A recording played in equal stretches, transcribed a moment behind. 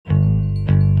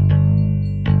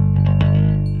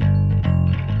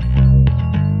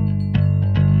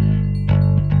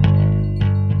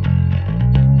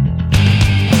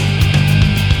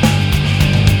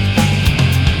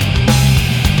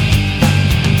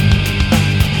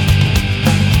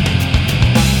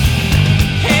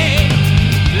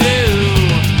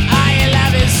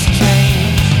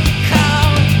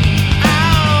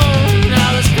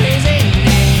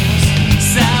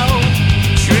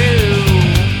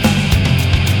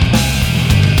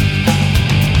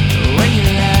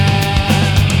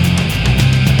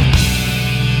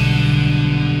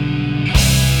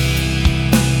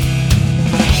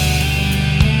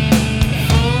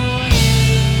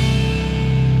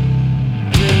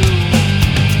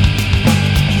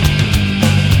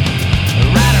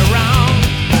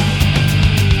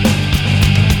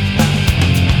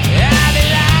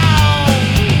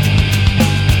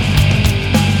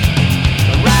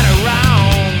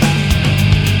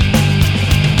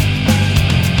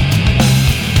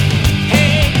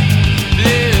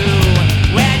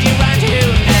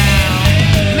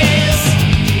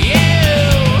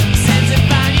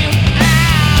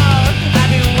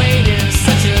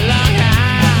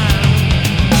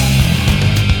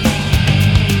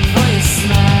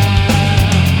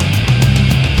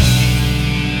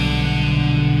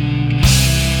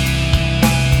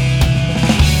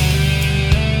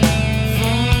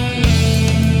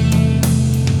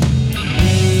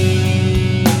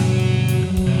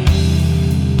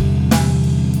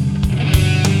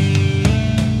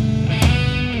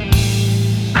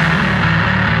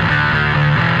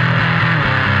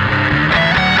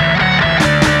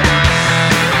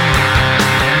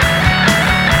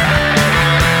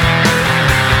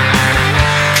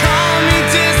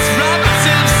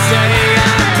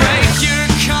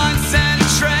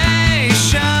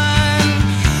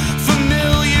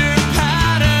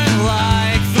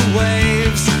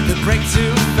break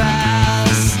too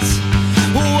fast.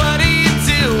 What do you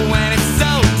do when it's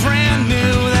so brand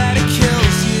new that it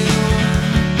kills you?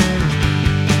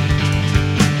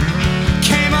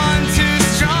 Came on too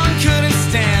strong, couldn't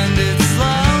stand it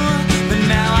slow, but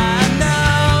now I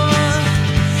know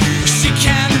she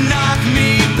can knock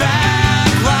me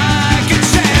back like a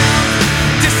champ.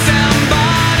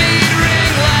 Disembodied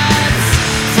ringlets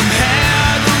from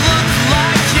hair that look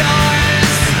like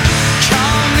yours.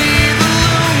 Call me the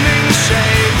looming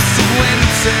shapes of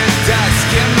winter dusk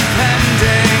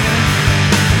impending.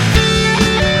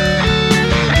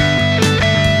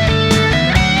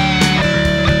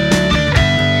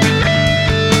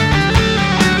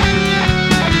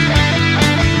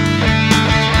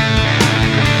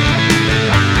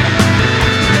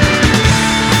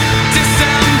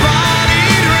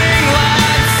 Disembodied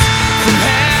ringlets from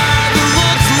hair that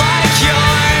looks like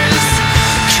yours.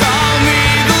 Call me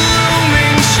the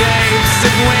looming shapes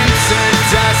of winter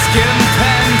dusk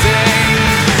impending.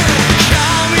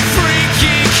 Call me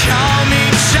freaky, call me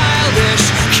childish,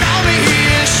 call me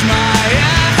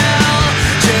Ishmael.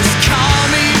 Just call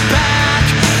me back,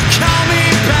 call me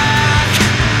back,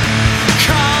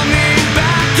 call me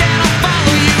back, and I'll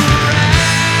follow you around.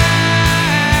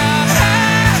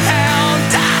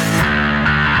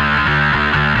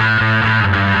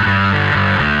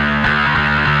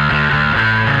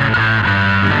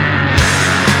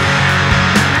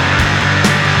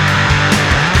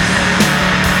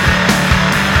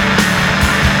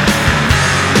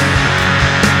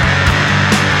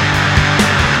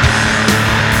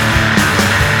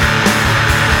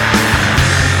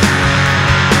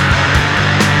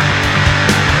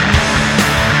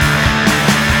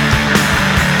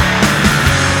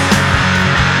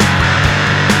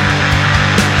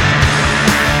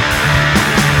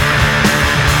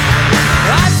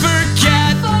 I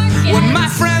forget what my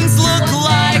friends look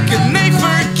like, and they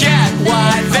forget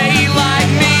why they like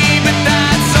me. But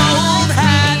that's old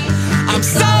hat. I'm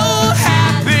so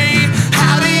happy.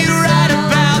 How do you write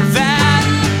about that?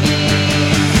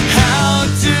 How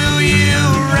do you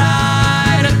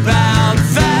write about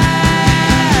that?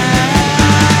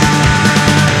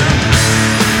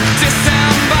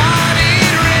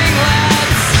 Disembodied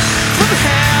ringlets from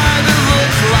hair that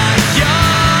look like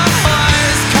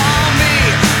yours. Call me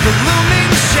the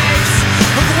looming shapes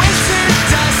of winter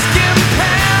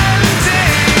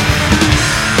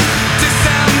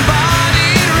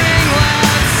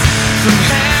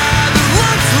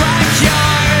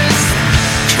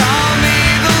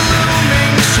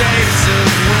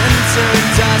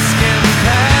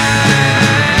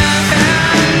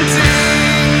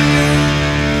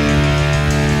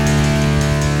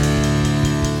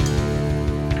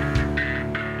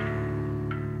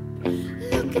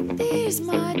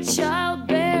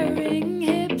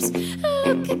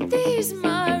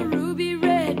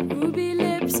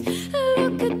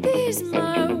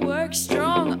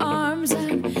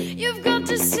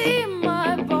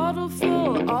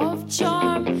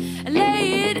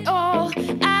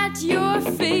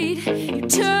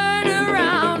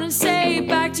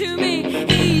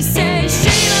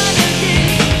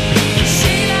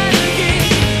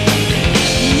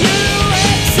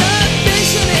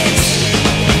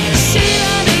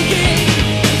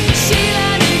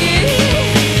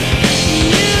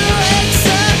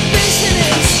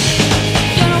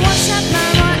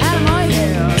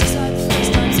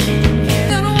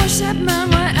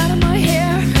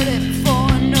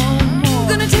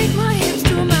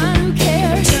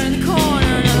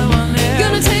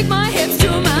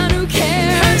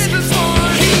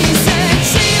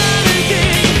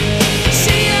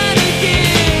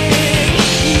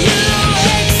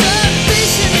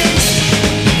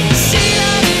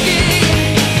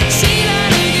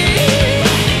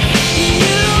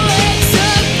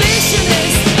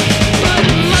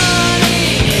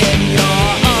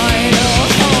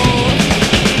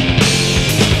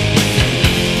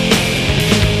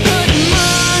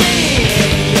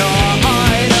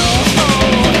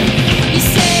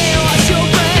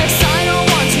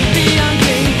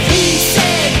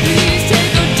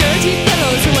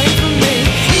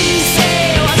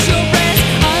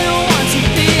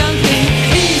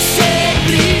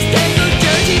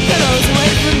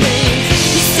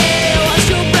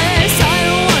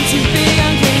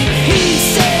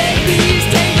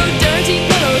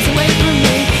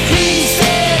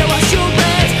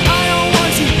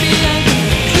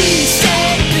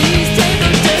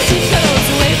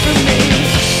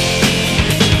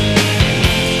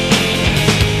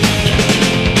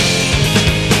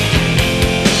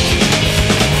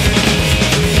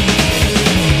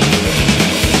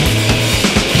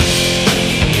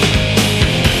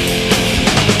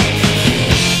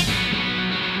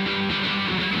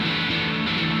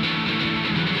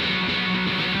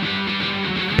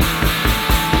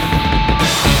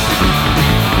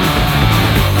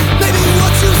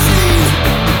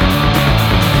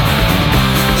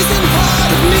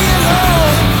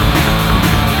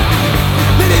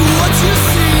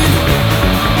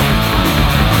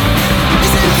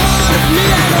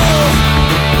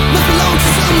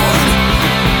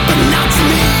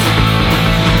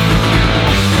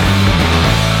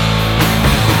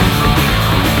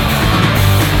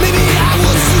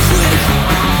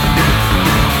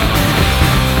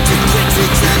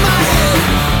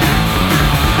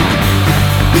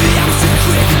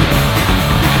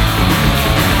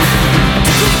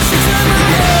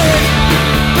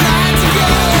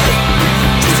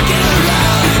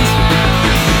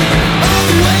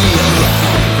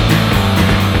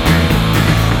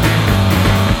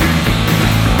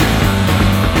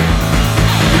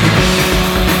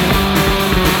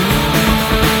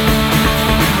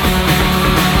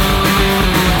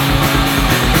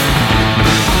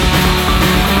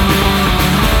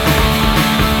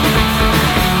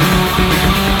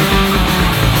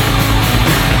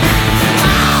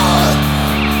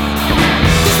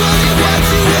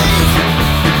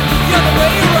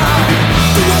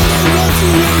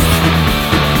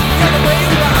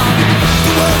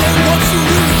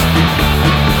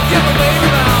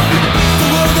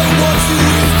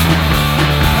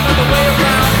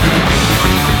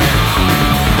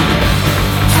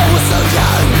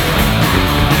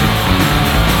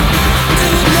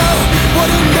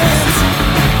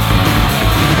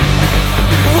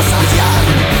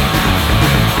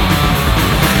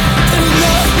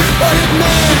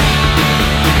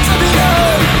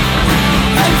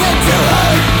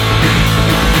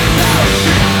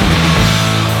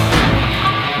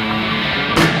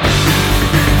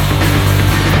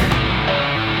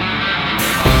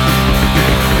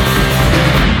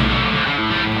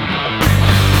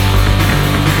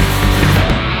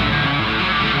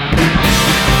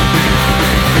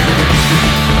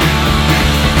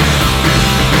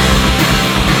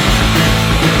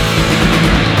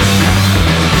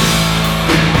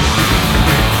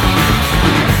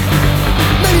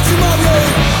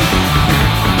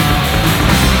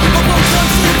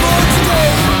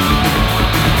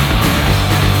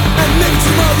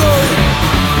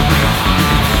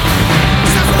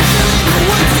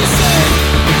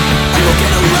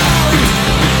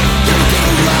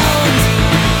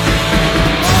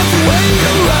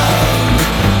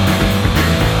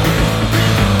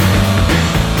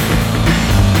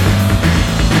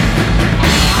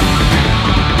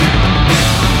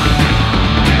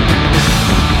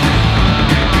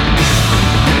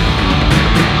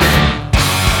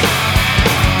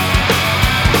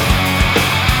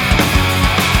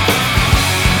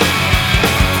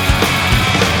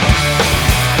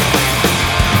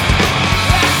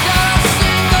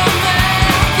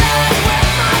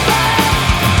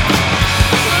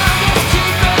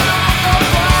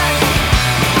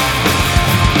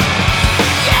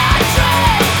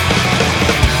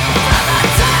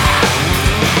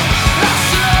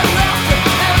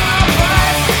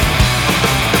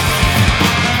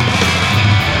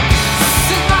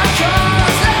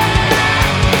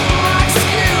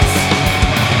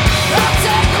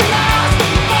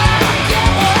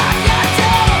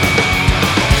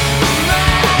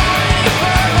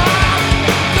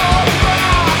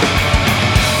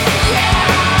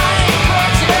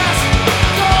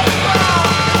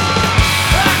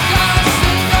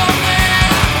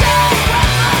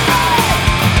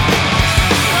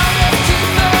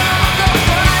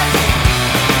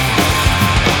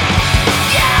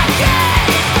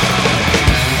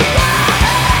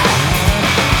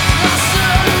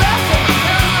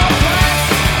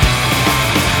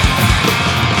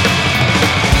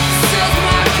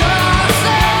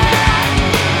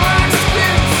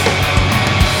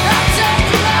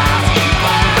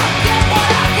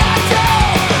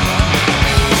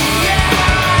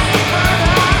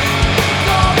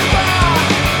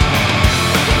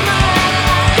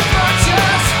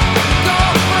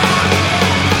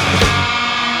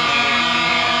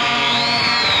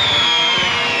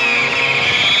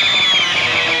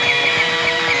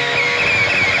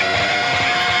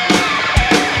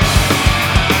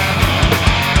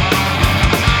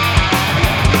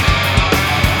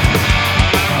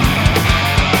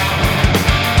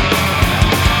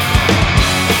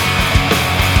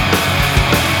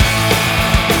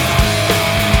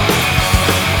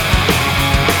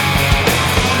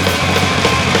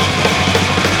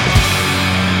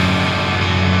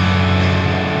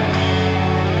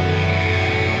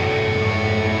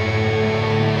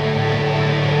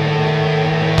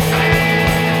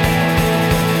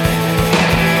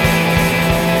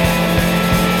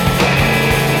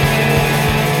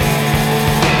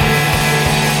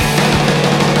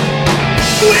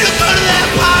We don't go to their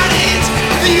parties.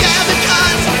 The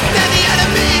Amazons, they're the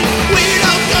enemy. We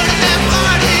don't go to their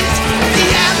parties. The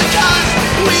Amazons,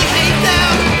 we hate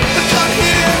them. But come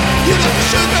here, you look for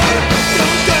sugar.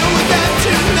 Don't go with them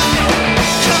tonight.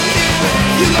 Come here,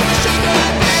 you look for sugar.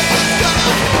 They're just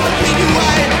gonna clean you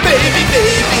white. Baby,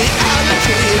 baby,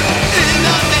 allergy in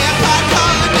the vampire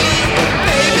colony.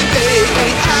 Baby, baby,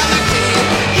 allergy.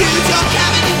 You don't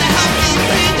have it in the healthy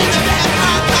brain in the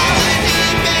vampire colony.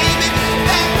 Baby,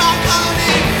 vampire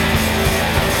colony.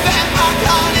 Vampire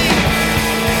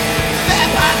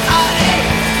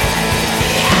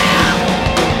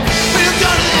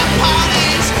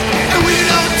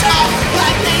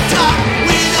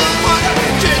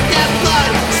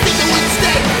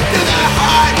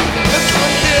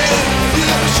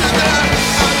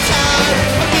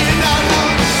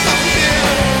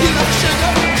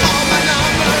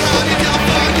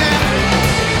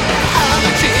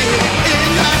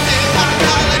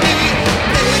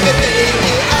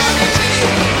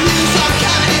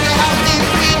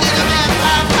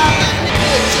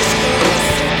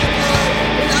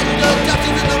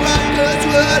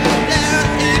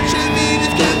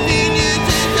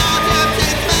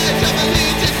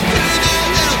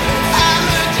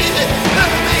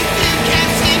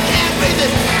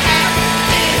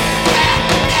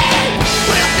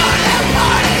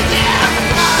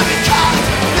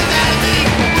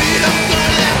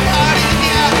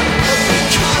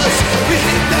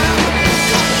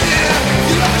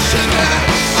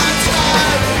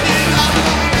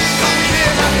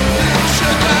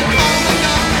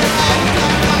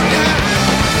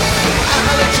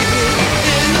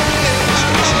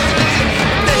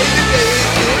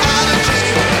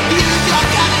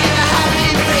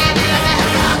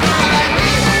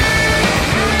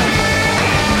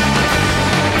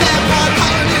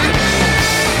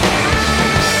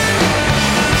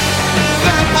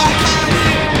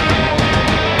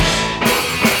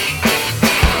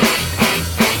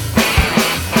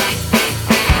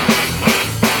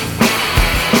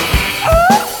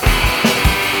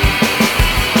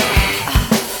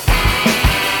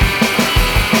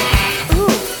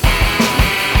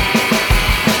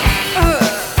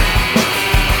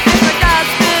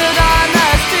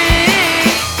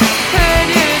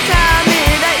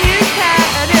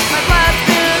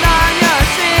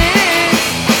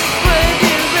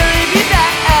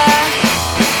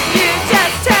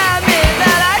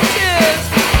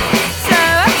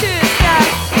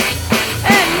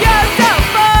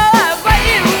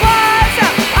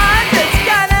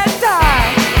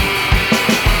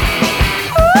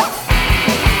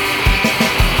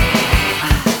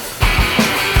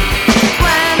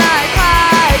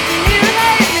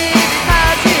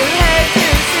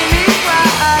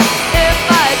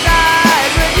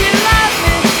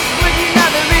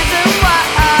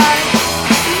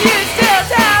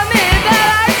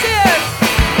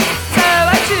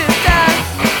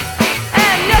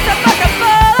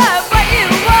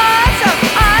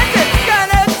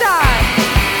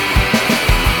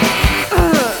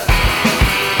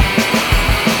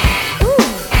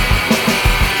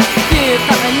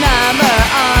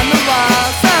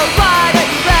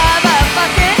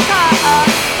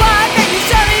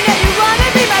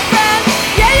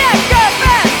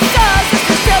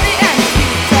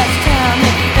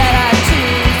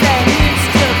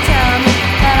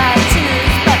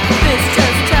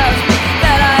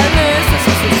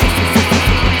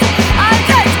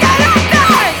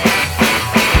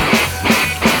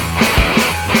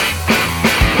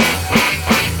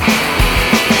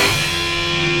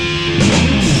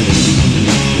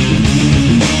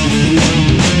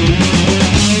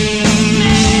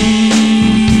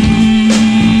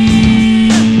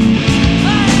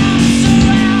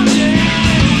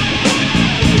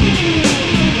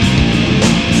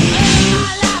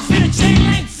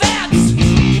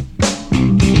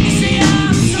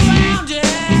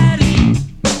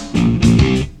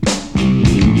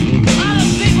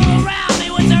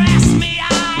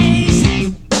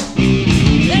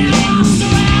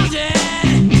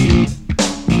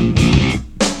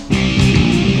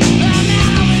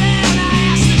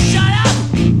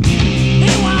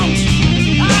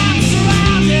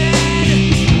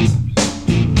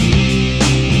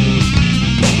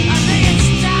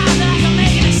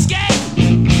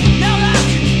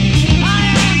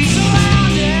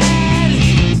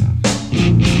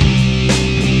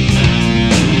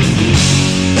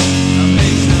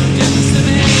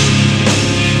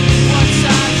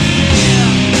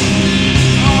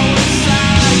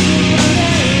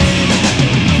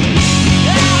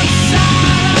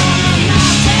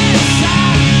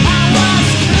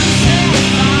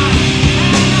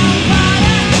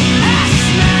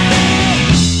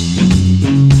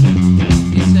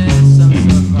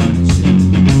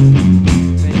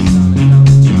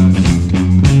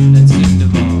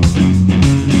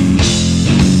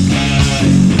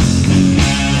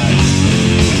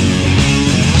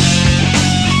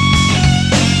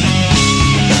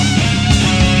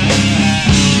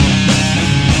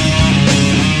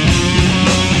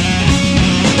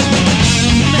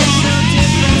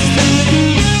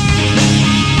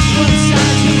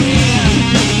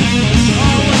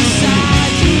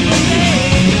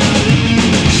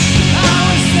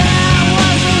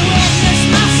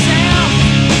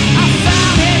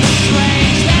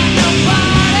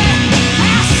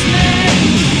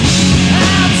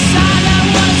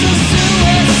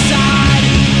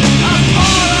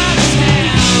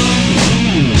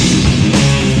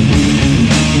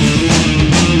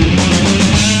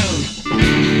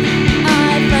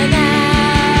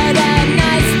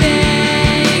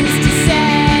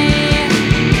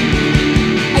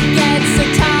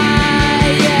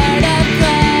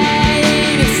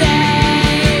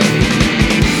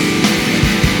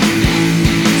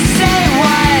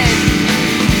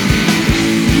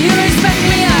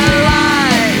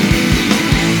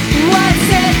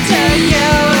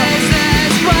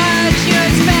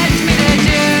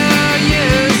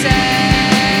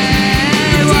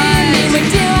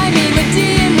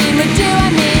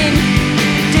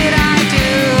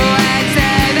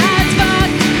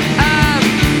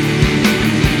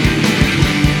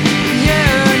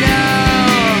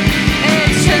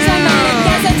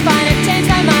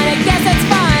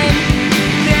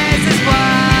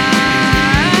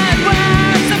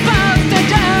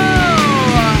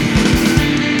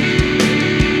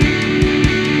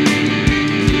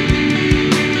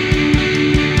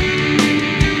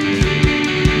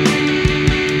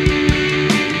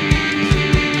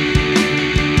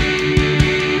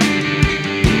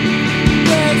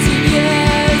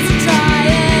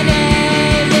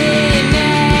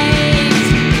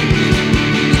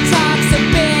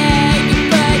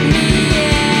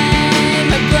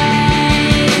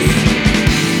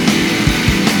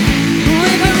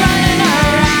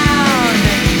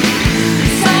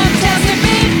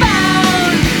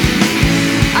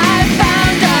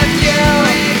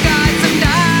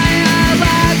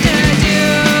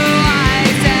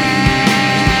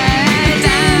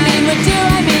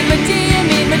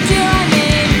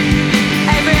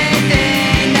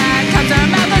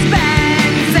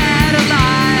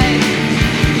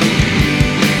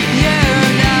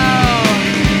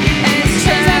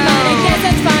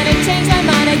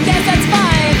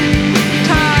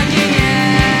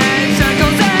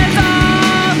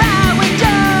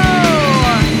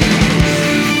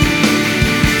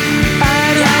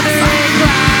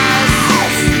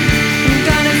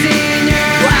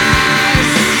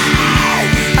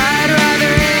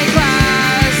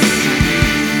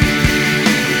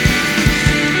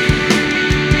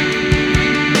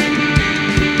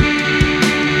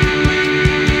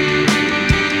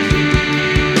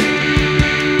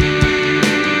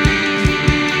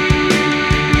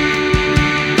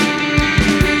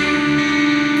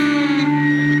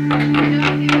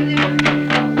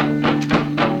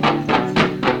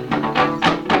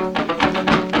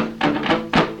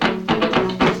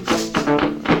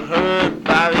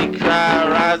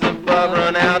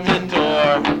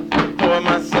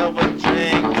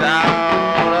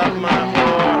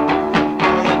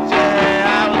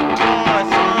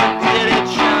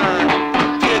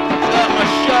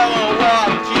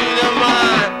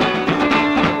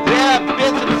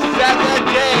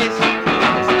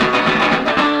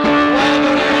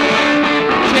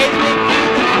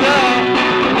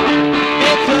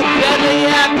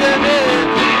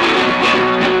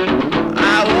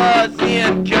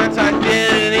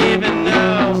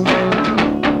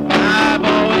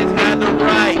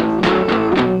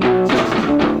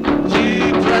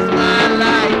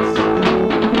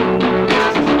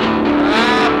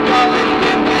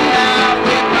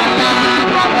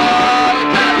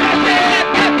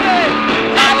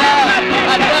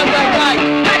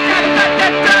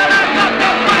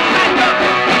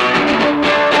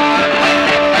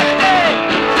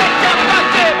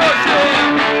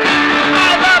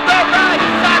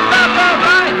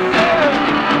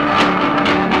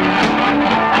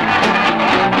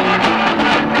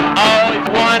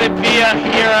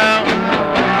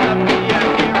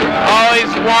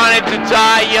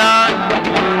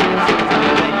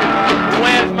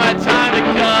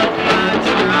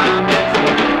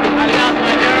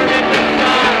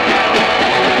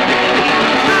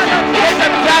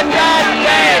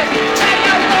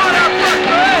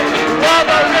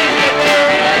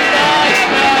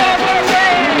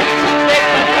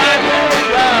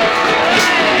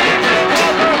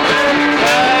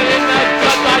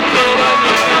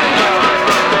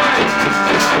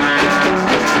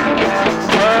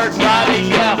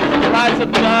rise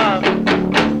above.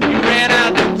 He ran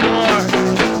out the door.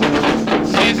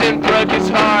 Susan broke his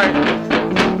heart.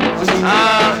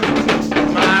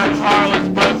 My heart was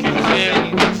broken too.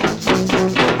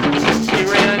 He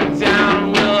ran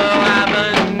down Willow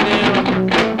Avenue.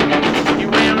 He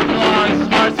ran with all his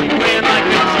heart, he ran like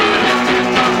a Jew.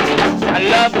 I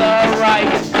love the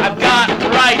rights, I've got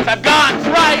rights, I've got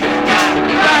rights, got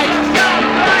rights, got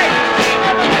rights.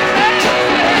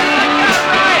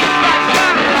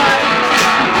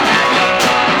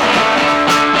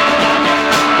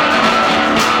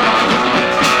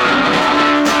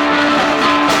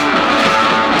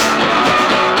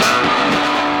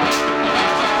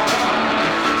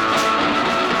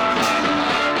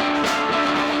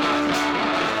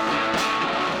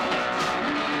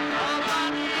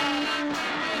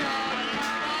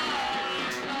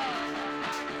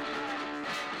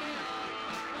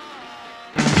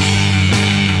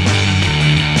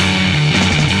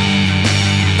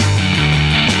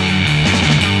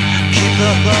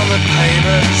 Up on the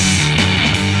payments,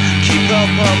 keep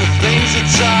up on the things that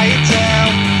tie you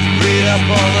down, read up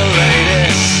on the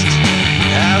latest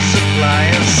house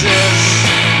appliances.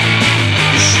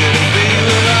 You shouldn't be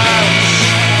without,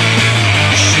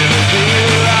 you shouldn't be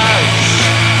without,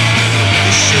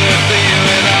 you shouldn't be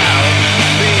without,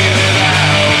 be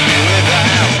without, be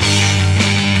without.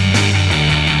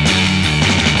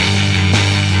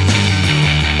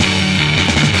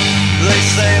 They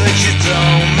say that you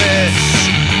don't miss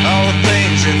all the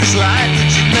things in this life that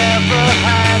you never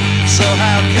had. So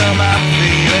how come I'm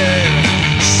feeling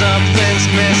something's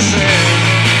missing?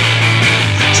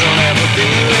 Don't ever be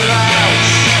without,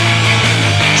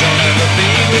 don't ever be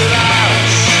without,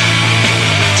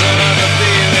 don't ever be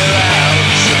without,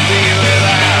 so be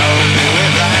without, be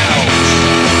without.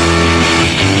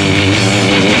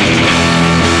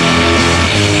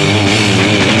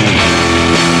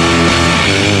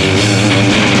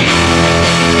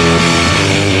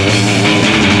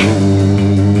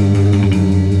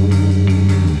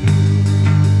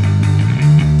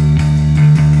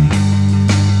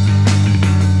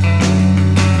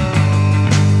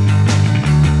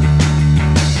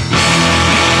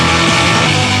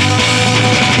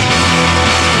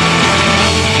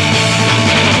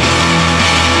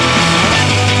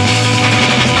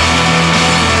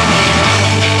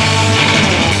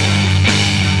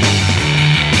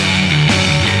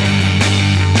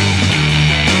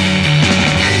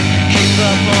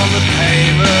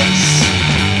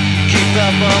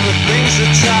 On the things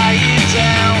that tie you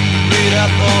down, read up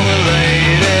on the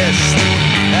latest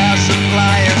house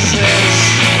appliances.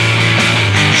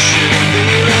 You shouldn't be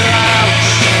without,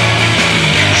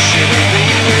 you shouldn't be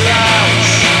without,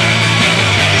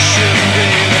 you shouldn't be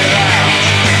without,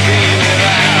 be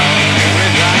without,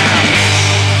 without.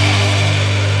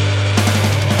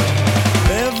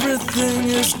 Everything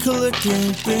is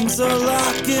clicking, things are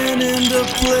locking into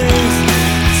place.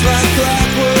 It's like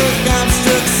clockwork, I'm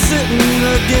stuck sitting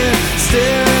again,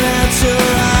 staring at your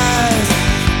eyes,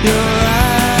 your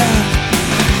eyes.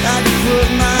 I can put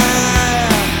my eye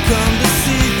out, come to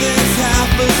see things half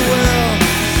as well.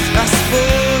 I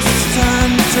suppose it's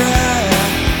time to try out,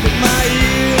 put my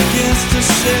ear against the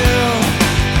shell.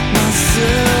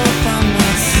 Myself, I'm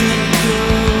not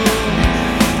cynical.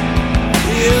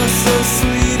 You're so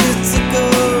sweet, it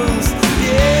tickles.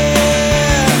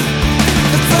 Yeah,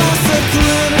 it's all so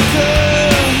clinical.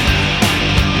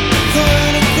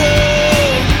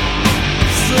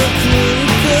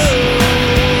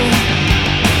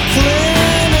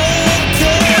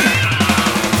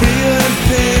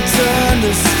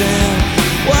 Understand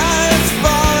why it's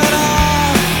falling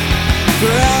off.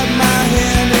 Grab my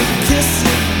hand and kiss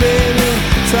it, baby.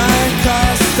 Try and call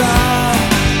a stop.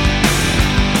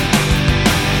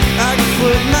 I can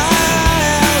put my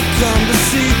eye out, come to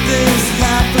see things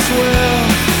half as well.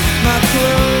 My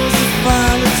clothes are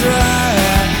finally dry.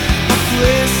 I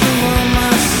place them on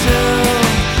my shelf.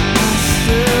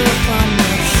 Myself, I'm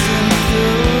not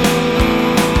cynical.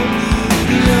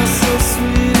 You're so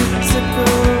sweet, it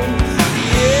tickles.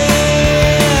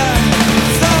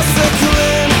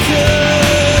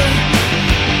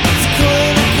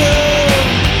 Clinical.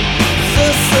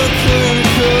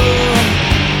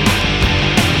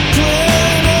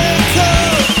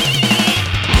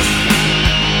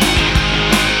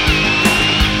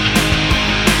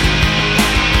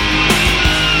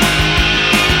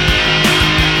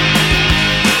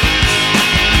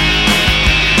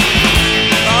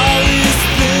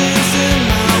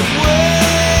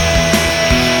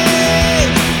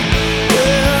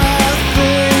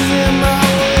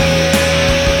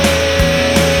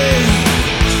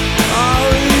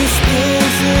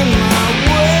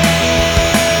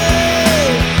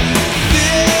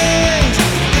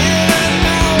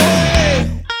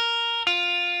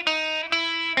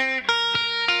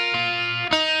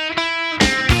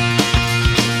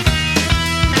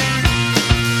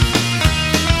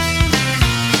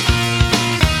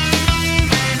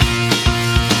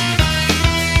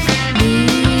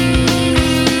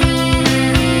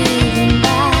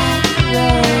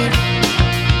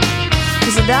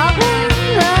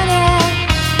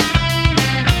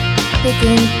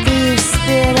 These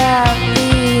spit out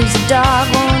leaves, a dog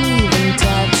won't even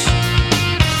touch.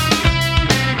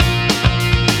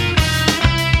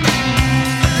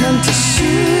 Meant to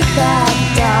shoot that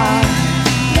dog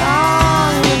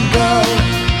long ago.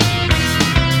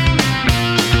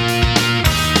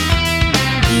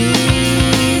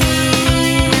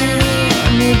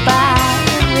 Me by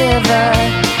the river.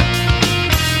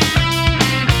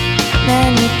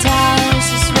 Many times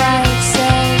his wife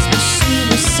says, but she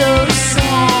was so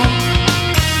sad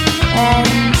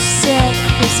and sick.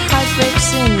 His heart breaks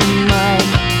in the mud.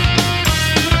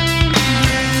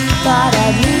 Thought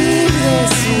I'd leave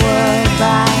this world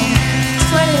by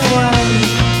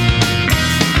 21.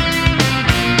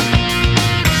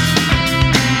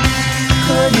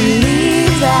 Couldn't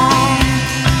leave that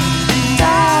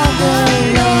dog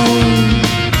alone.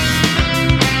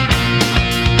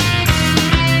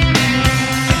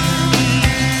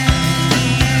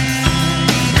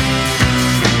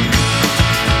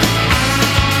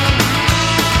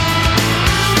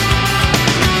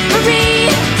 Marie,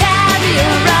 carry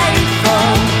a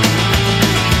rifle.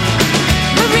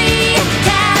 Marie,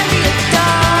 carry a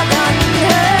dog on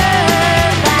her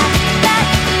back. That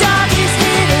dog is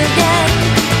hit again.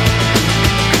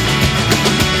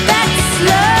 That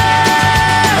slow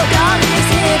dog is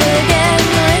hit again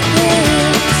with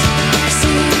his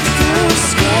see-through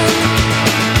skin.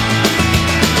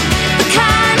 The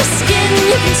kind of skin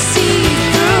you can see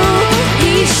through.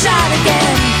 He shot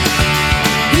again.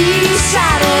 He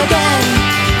shot again.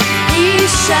 He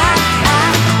shot.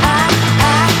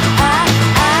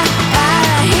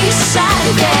 He shot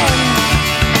again.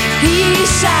 He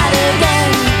shot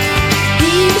again.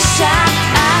 He shot.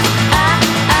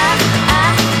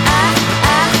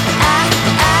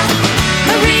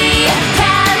 Marie,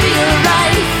 carry a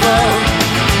rifle.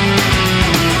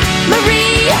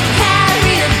 Marie,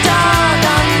 carry a dog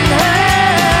on her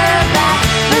back.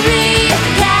 Marie,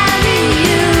 carry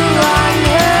you on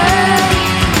her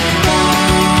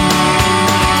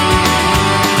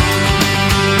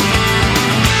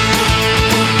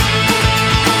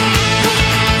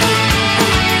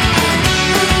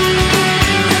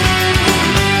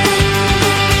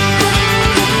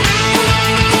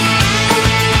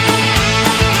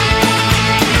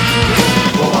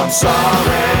Well, I'm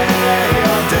sorry,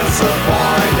 I'm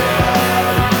disappointed.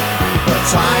 But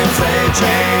times they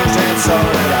changed and so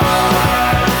did I.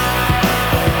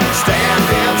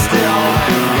 Standing still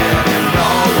and getting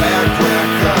nowhere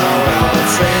quicker. Well, it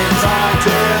seems I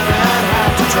didn't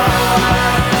have to try.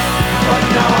 But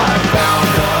now I've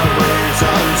found a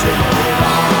reason to move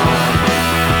on.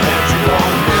 And you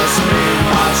won't miss me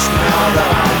much now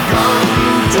that I'm gone.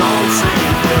 You don't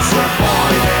seem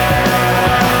disappointed.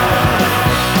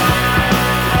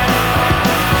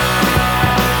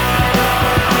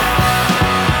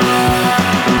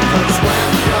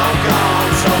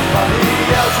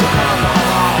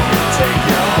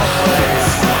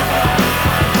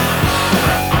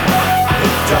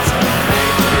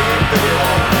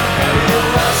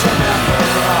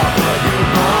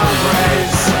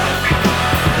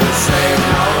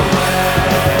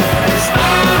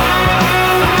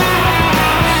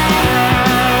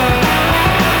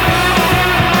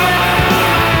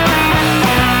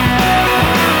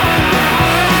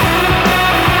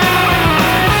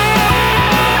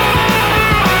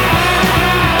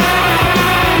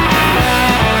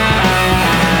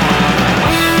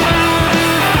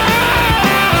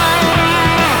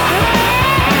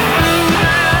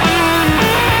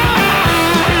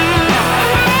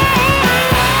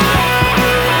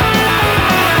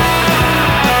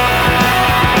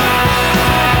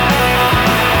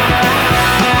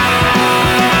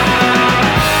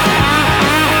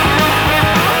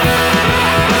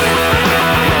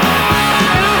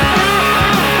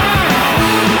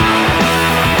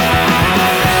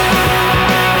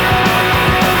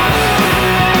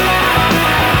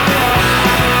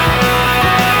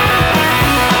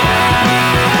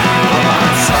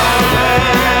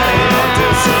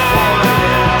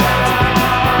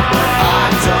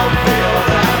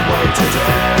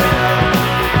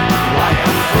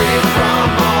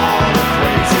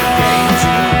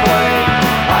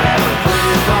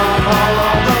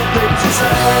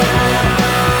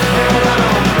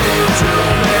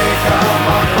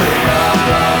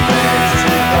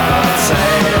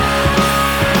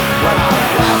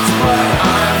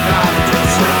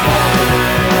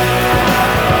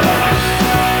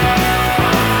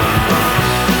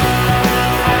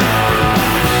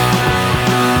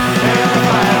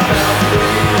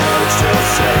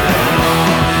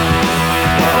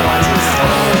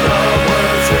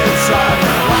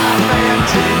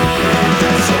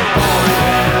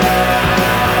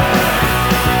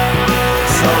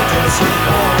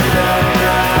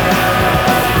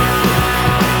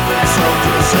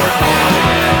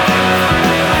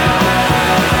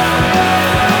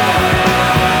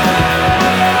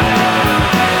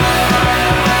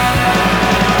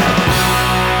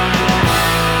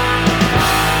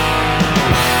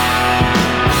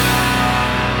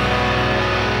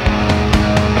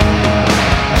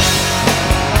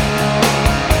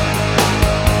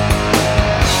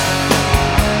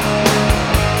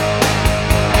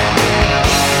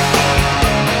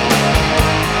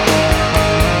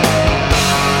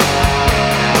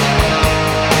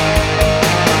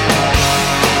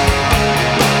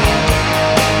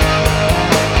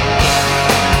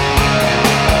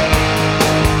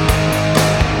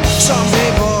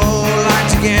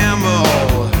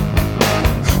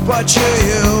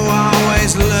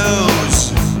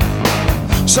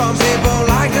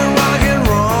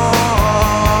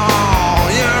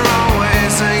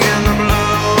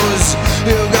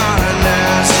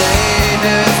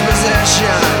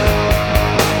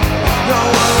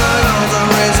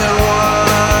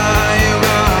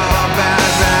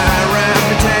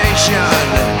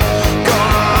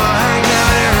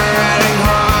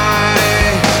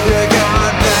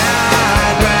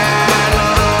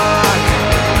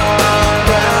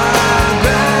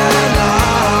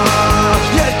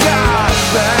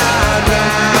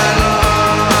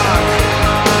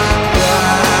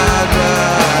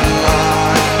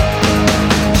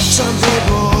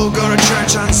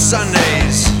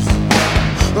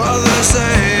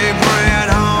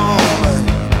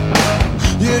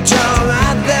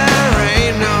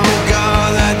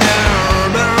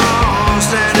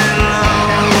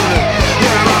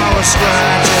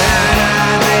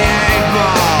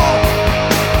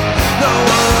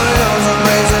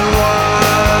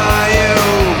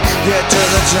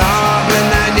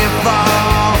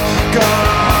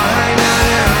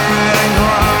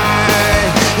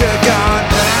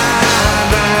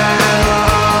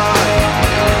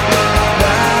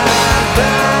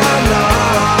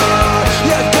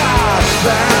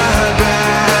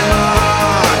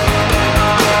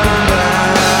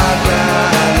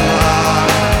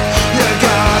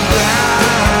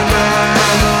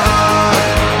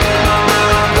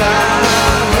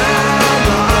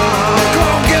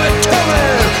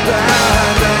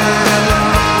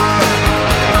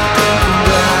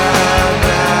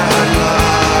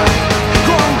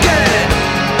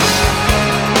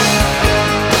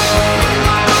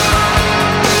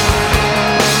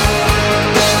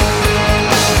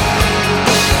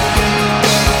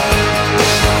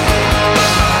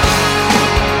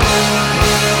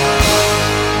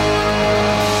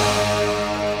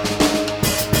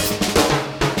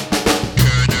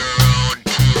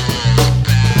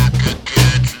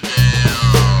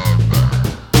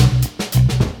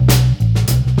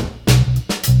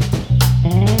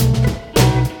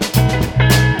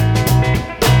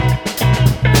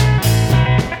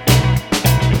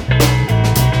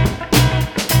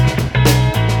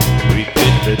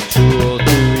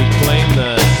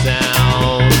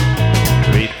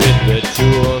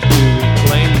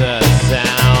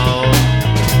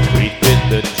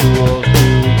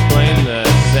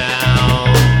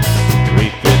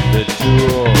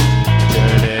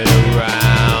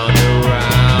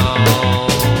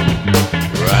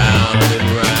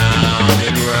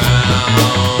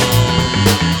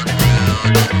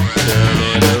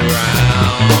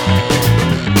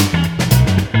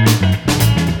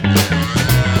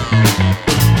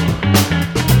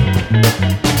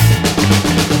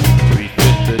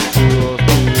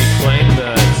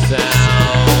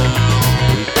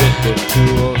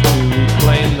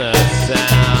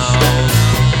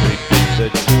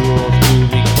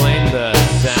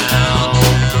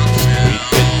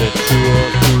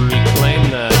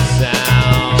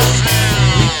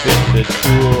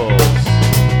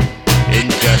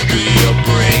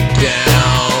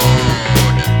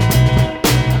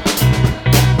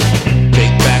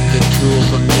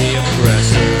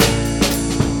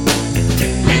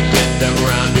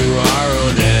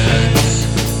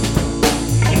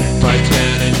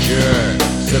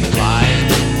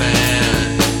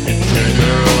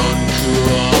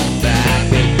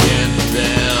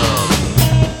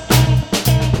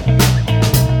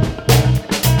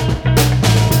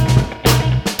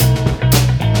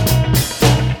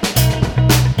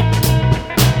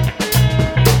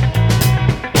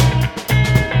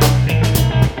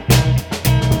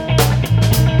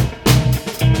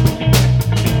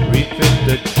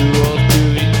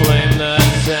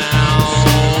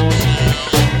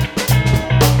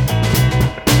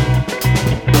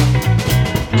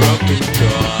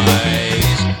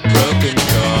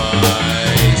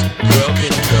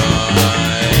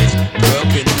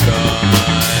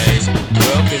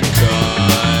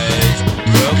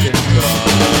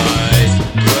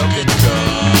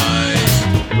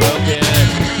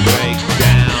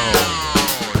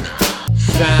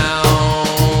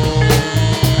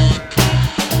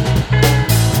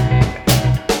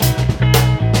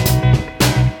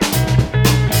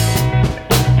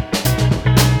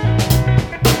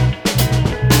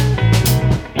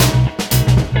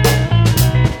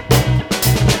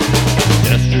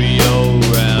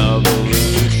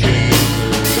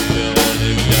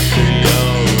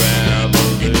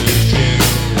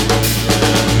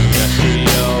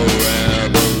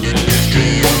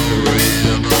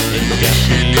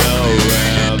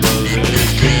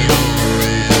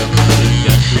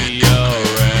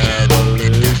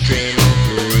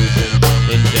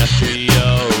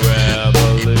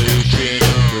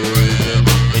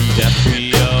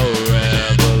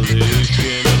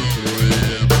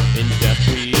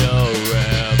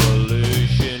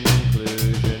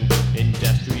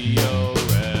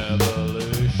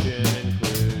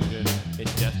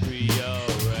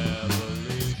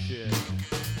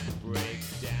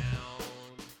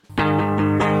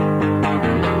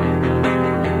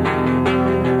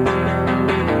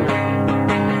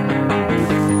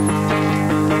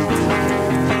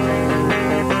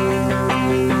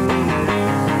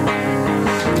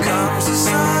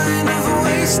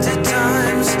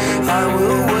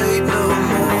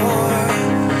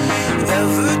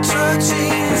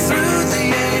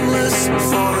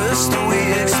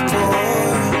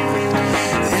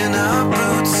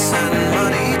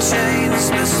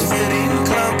 misfitting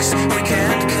cloaks we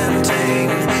can't contain,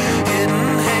 hidden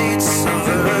hates of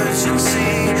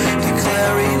urgency,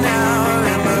 declaring our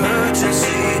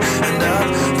emergency. And up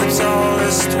the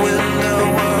tallest window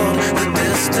world, the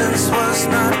distance was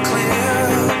not clear.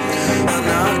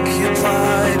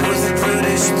 Unoccupied with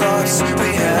brutish thoughts, we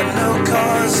had no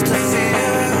cause to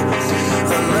fear.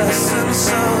 A lesson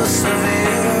so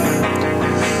severe,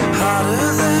 hotter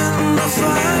than the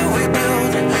fire we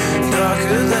build,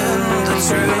 darker than the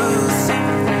truth.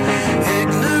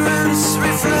 Ignorance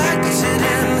reflected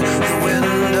in the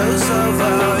windows of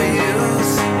our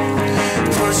youth.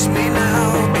 Push me now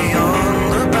beyond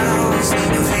the bounds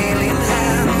of healing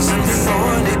hands and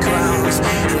thorny crowns,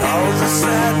 and all the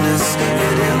sadness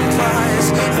it implies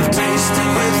I've tasted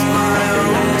with my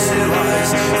own two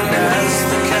eyes. And as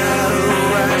the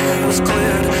cataract was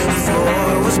cleared, the floor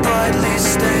was brightly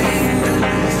stained,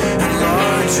 and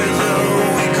larger though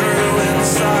we grew in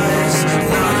size,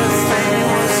 not a thing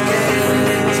was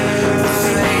gained. The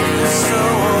fate was so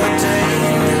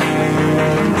ordained.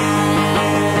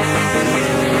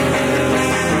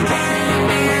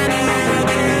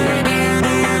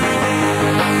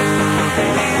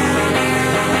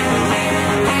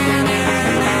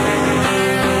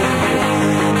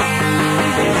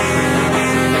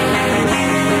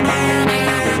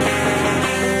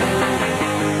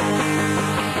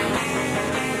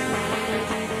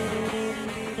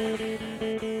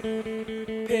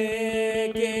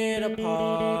 Pick it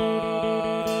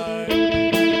apart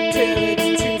till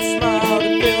it's too small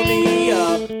to fill me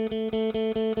up.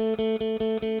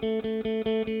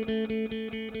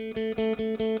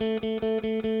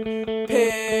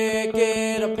 Pick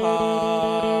it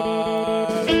apart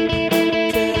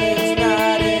till it's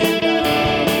not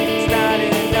enough. It's not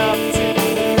enough to the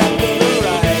left or the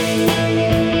right.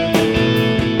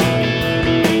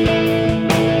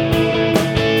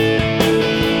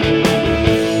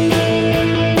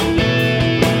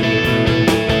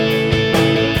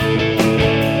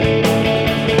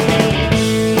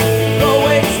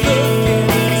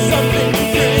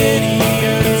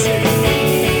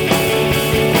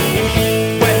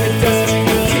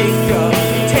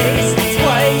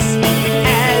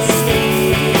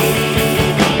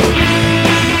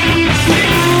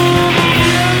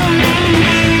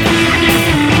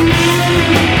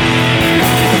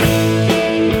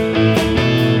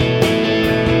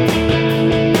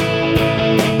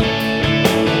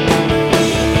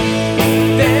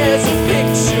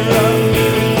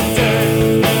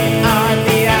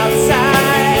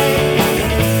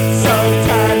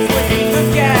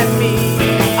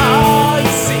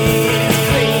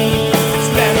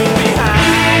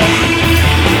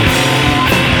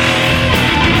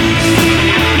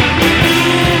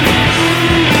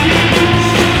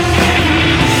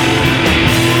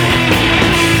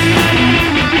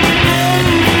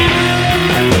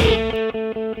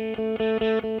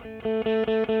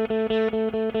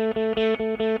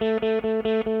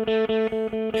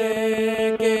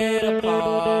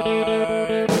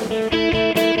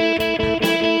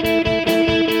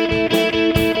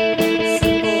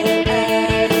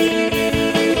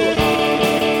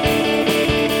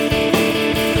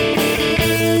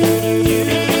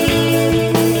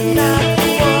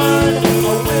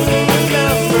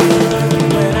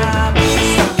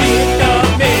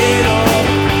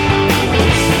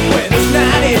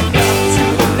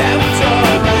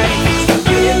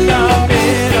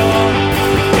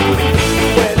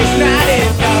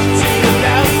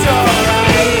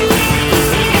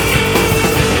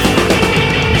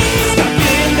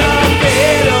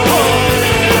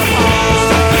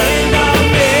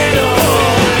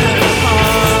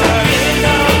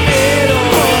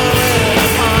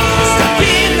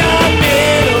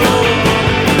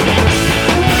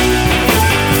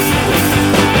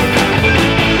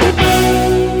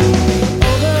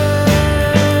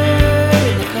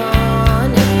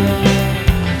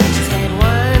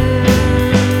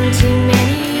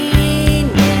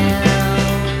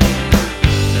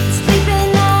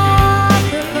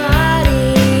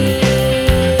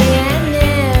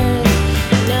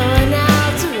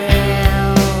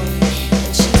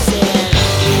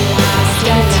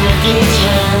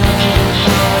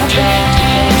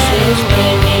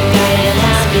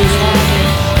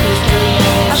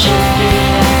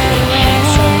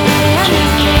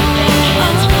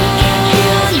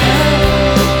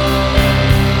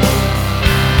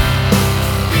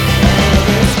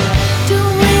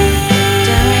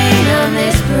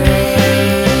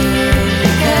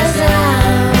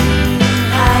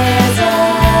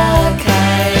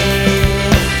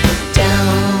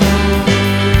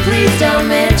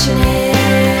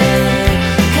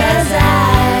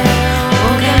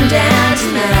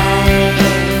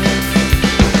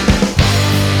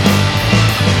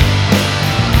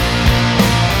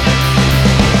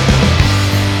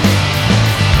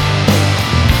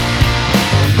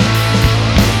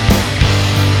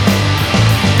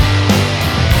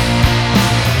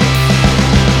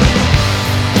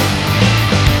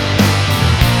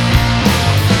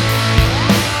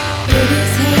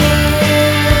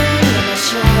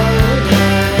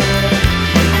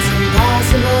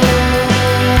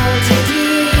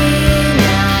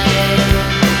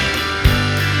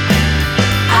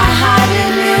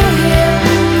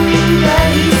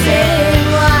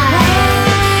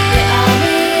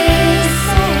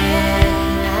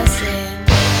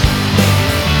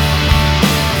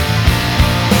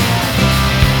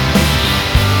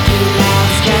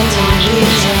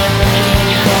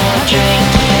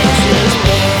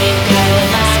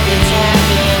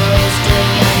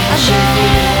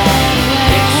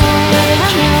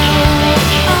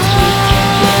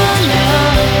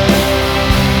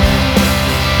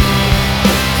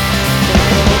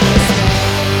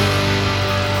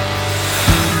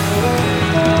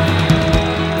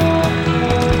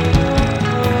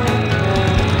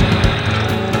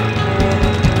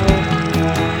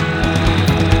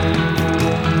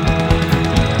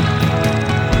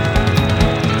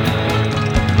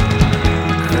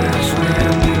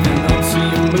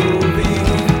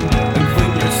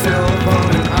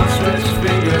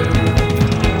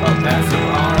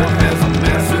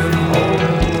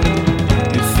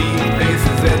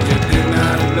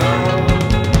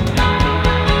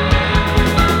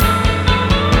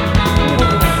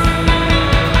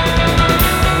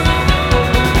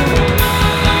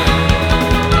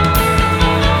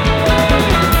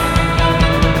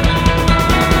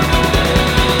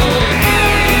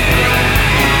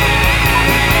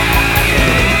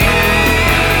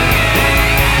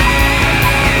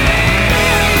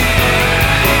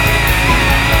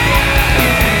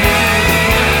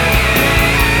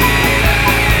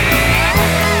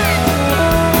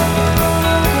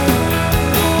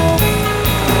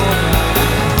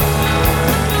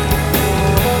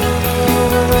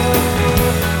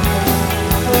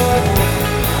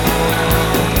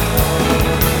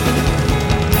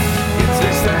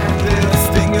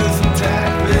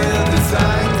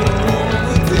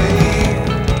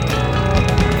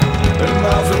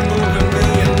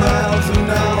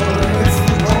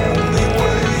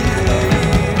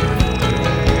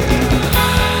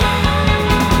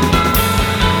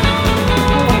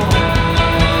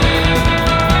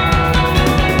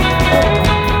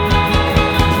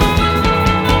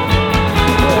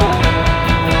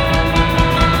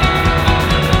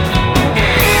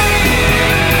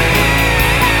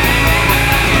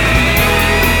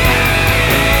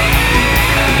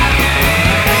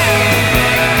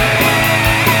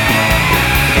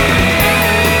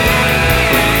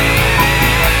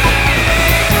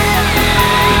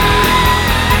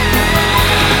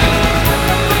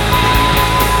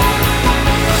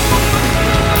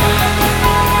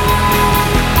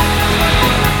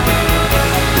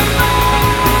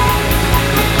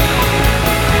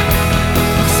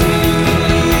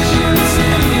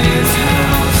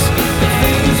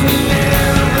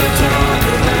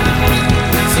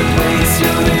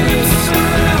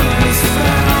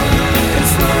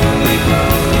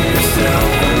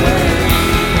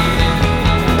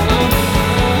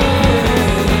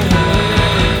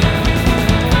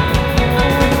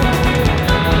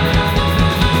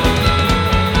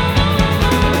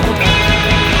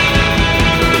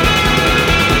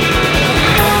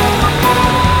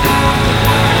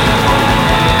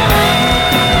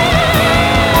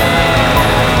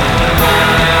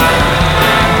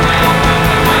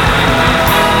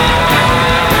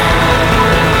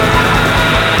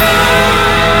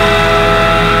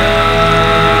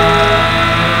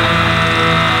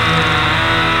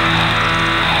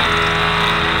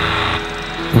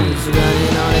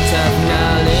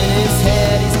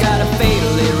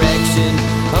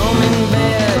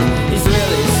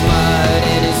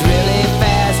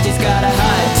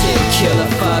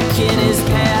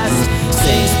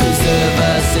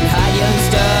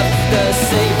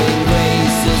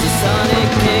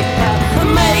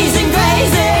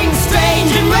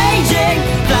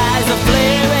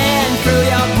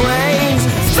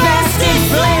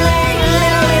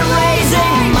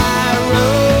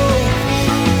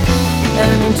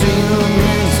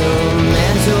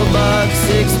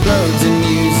 sex explodes and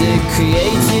music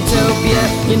creates utopia.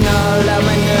 You gnaw out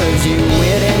my nerves, you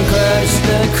weird and crush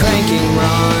the cranking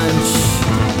raunch.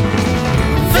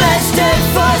 Flesh, dead,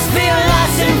 force, feel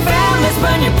lost and found. Let's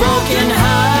burn your broken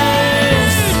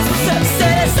hearts.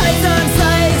 Set a sights on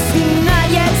slice, not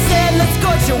yet said. Let's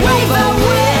scorch your wave a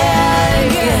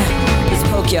wig. Let's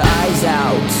poke your eyes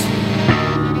out.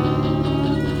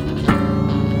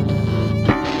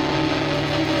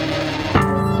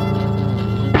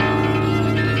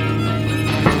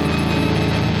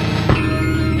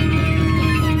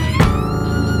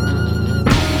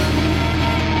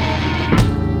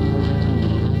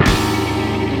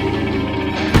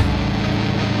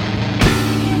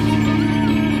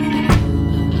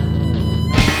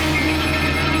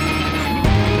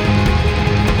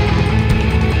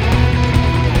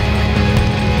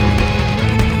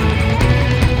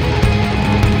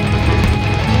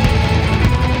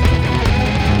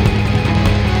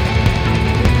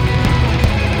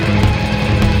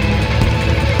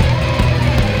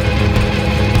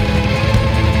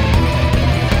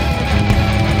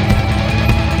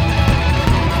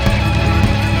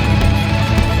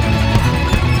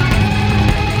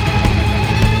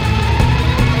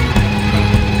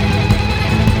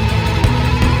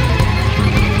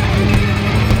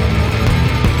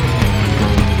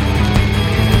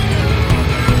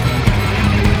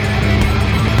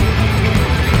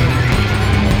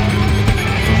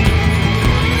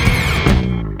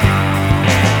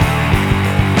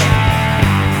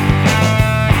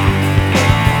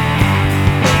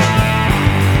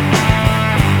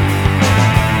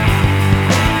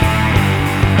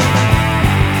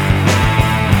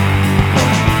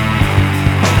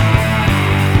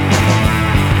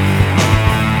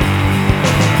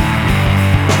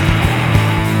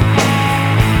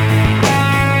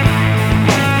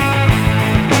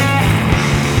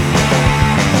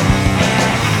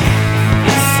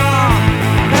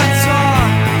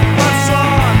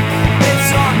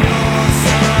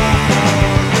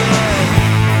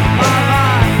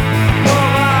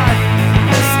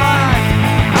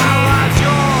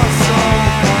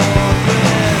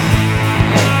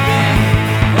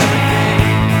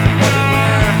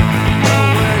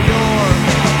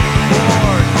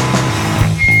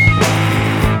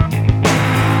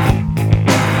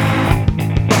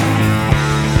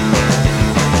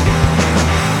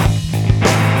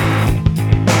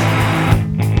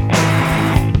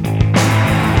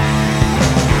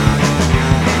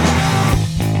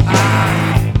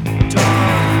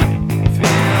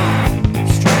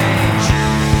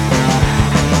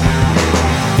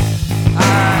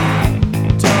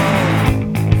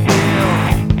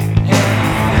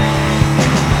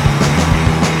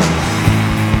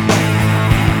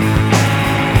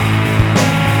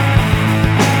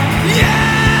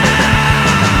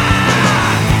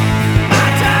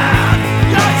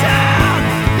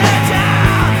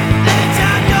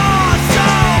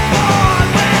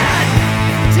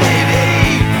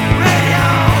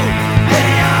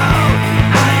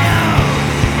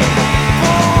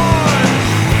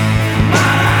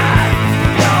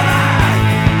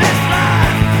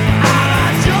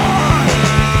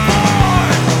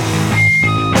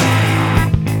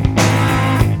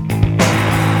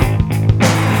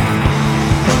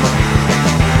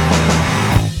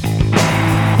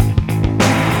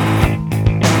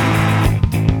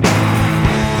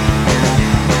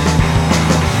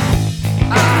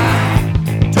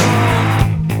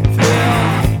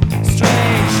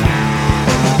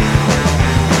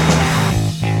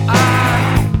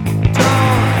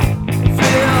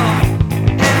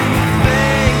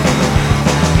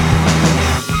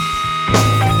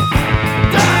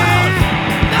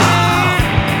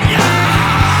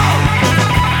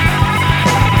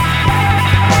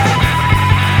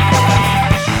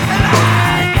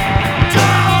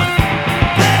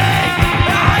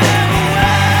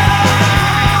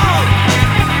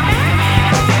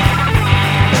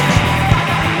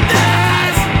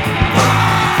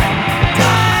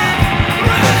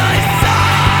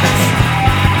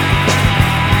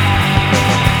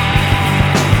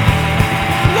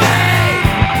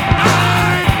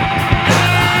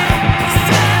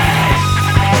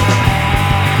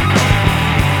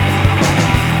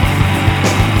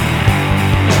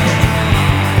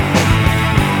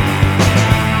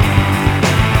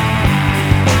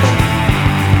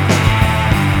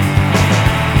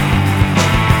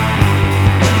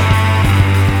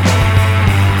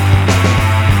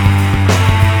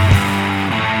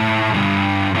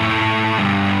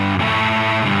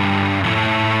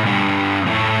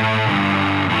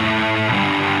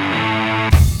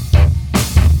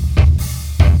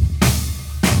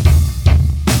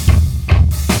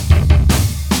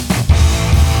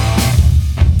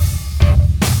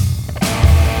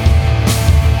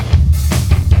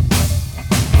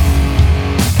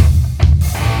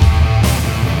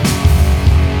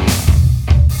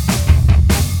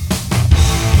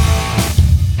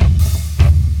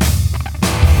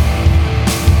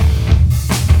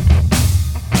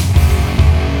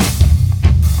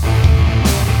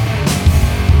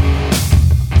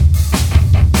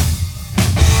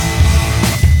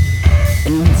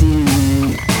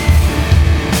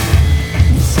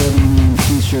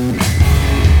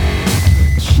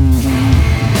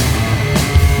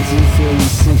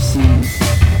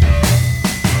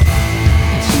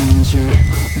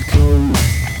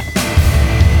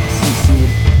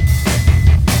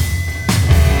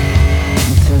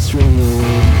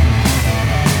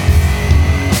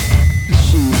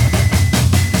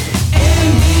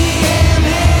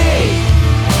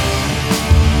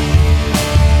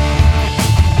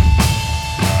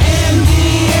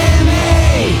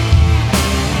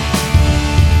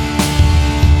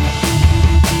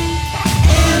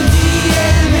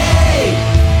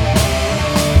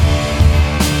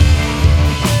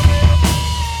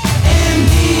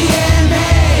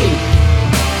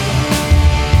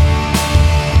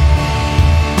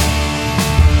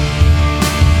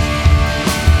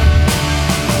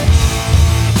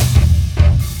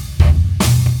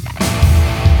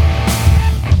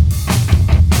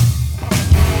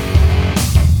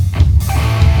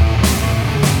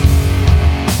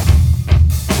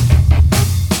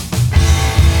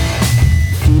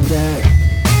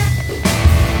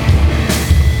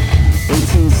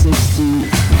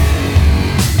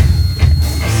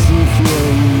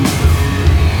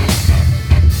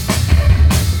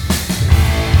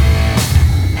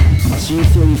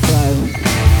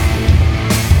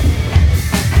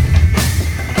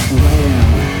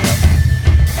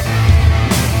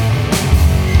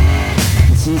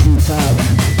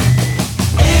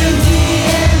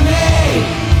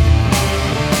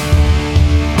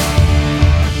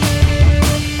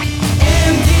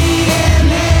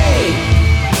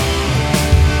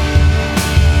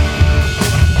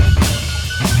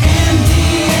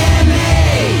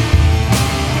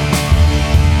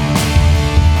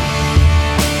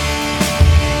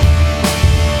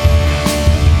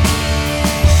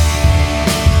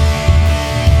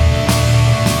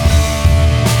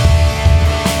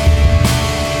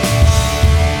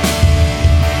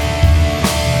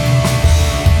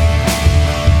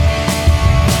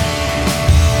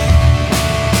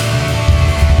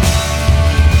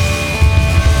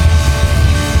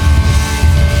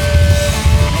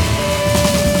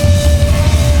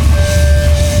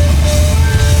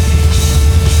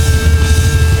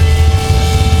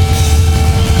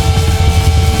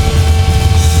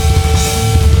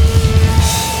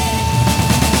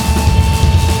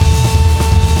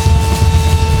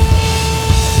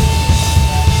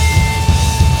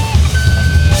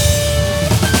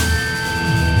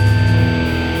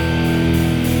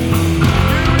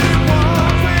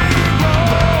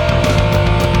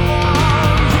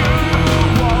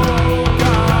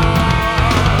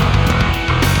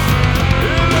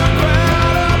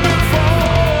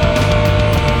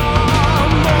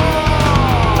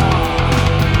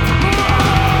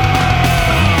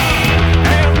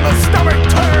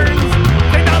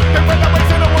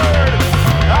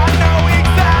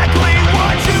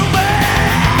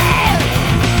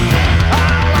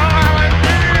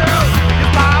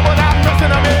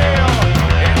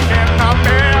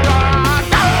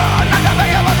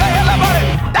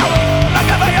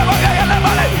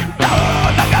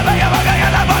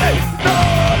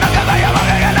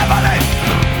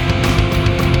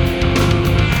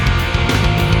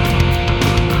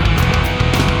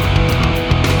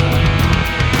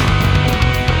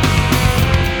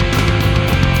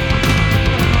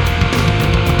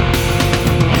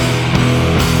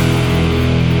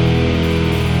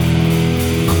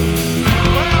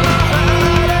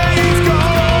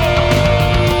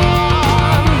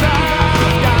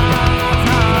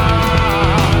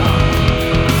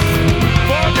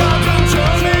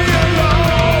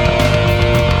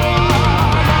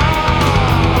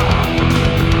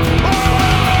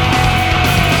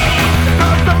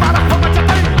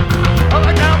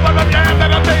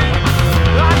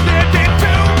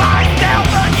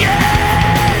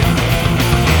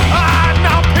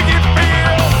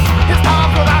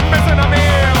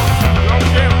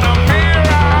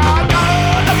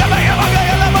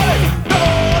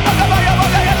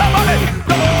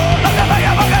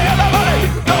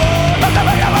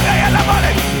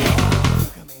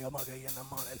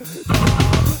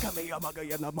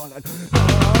 in the morning.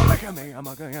 Oh, look at me, I'm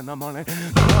a guy in the morning.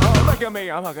 Oh, look at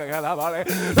me, I'm a guy in the morning.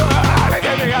 Oh, look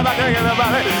at me, I'm a guy in the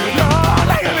morning. Oh,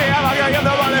 look at me, I'm a guy in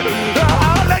the morning.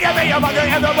 Oh, look at me, I'm a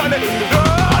guy in the morning.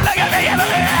 Oh, look at me, I'm a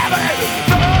guy in the morning.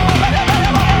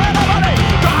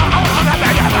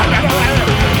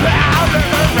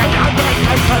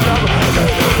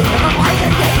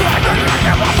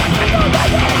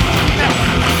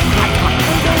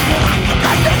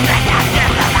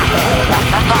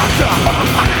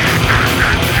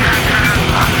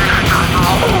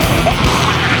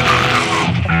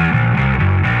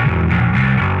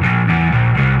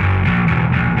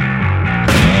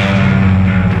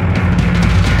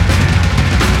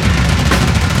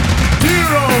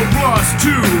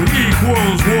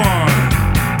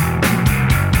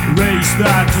 Race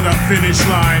that to the finish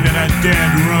line in a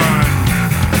dead run.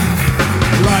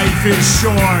 Life is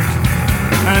short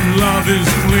and love is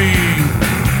fleeing.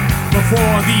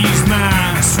 Before these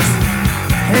masks,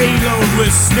 haloed with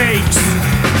snakes,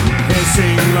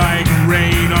 hissing like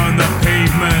rain on the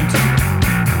pavement.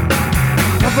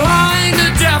 The blind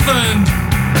are deafened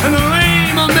and the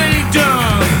lame are made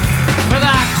dumb. For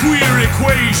that queer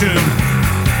equation,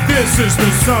 this is the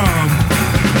sum.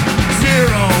 0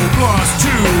 plus 2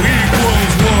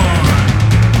 equals 1.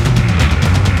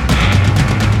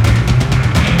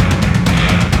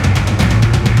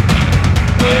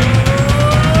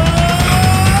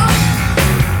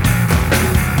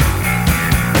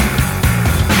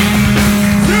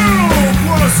 0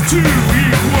 plus 2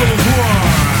 equals 1.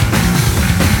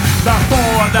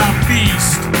 Before the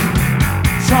feast,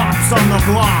 chops on the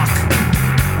block.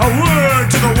 A word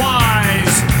to the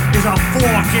wise is a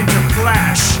fork into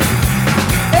flesh.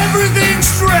 Everything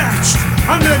stretched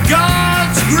under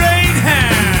God's great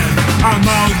hand. A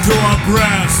mouth to a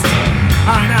breast,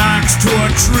 an axe to a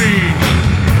tree.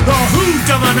 The hoot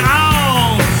of an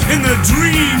owl in the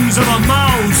dreams of a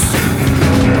mouse.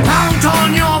 Count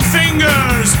on your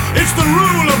fingers, it's the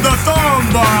rule of the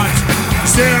thumb, but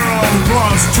 0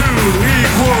 plus 2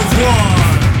 equals 1.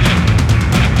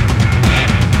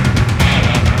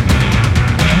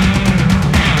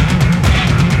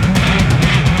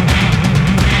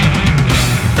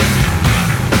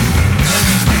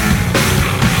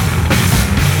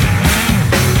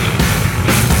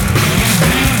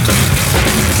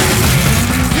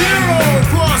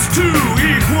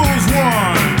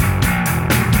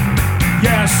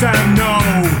 Yes and no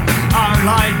are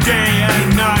like day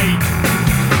and night.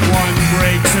 One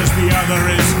breaks as the other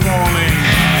is falling.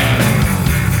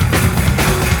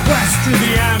 Question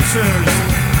the answers,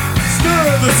 stir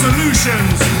the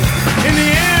solutions. In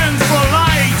the end, for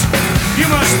light, you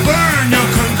must burn your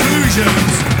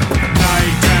conclusions.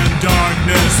 Night and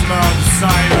darkness love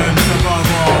silence above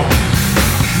all.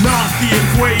 Not the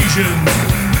equations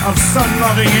of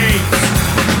sun-loving apes,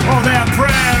 or their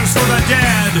prayers for the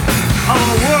dead of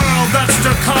a world that's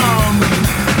to come.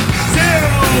 0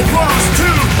 plus 2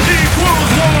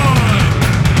 equals 1.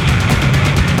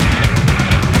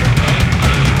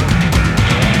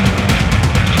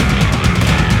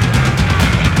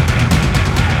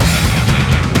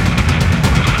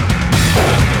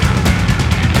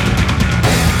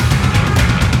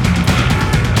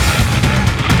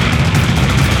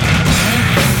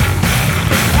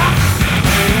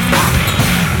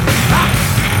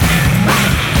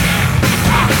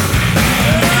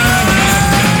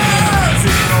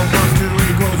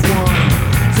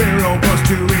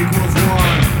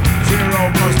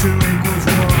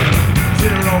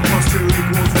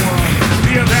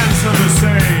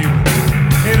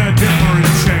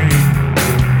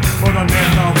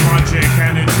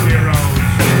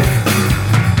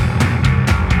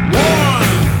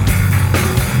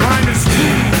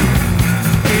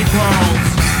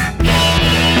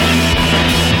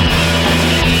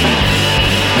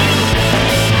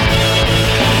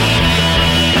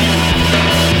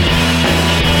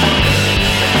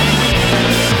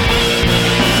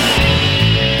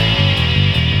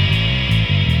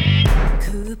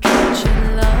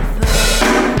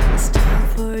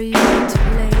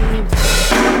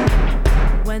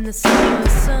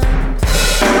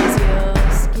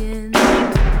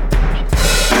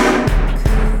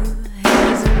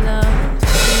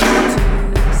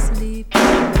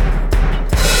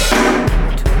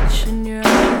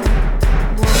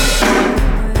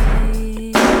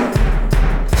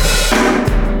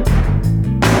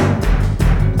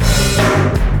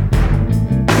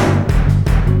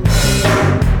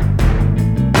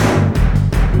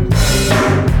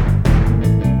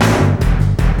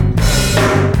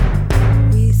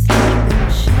 We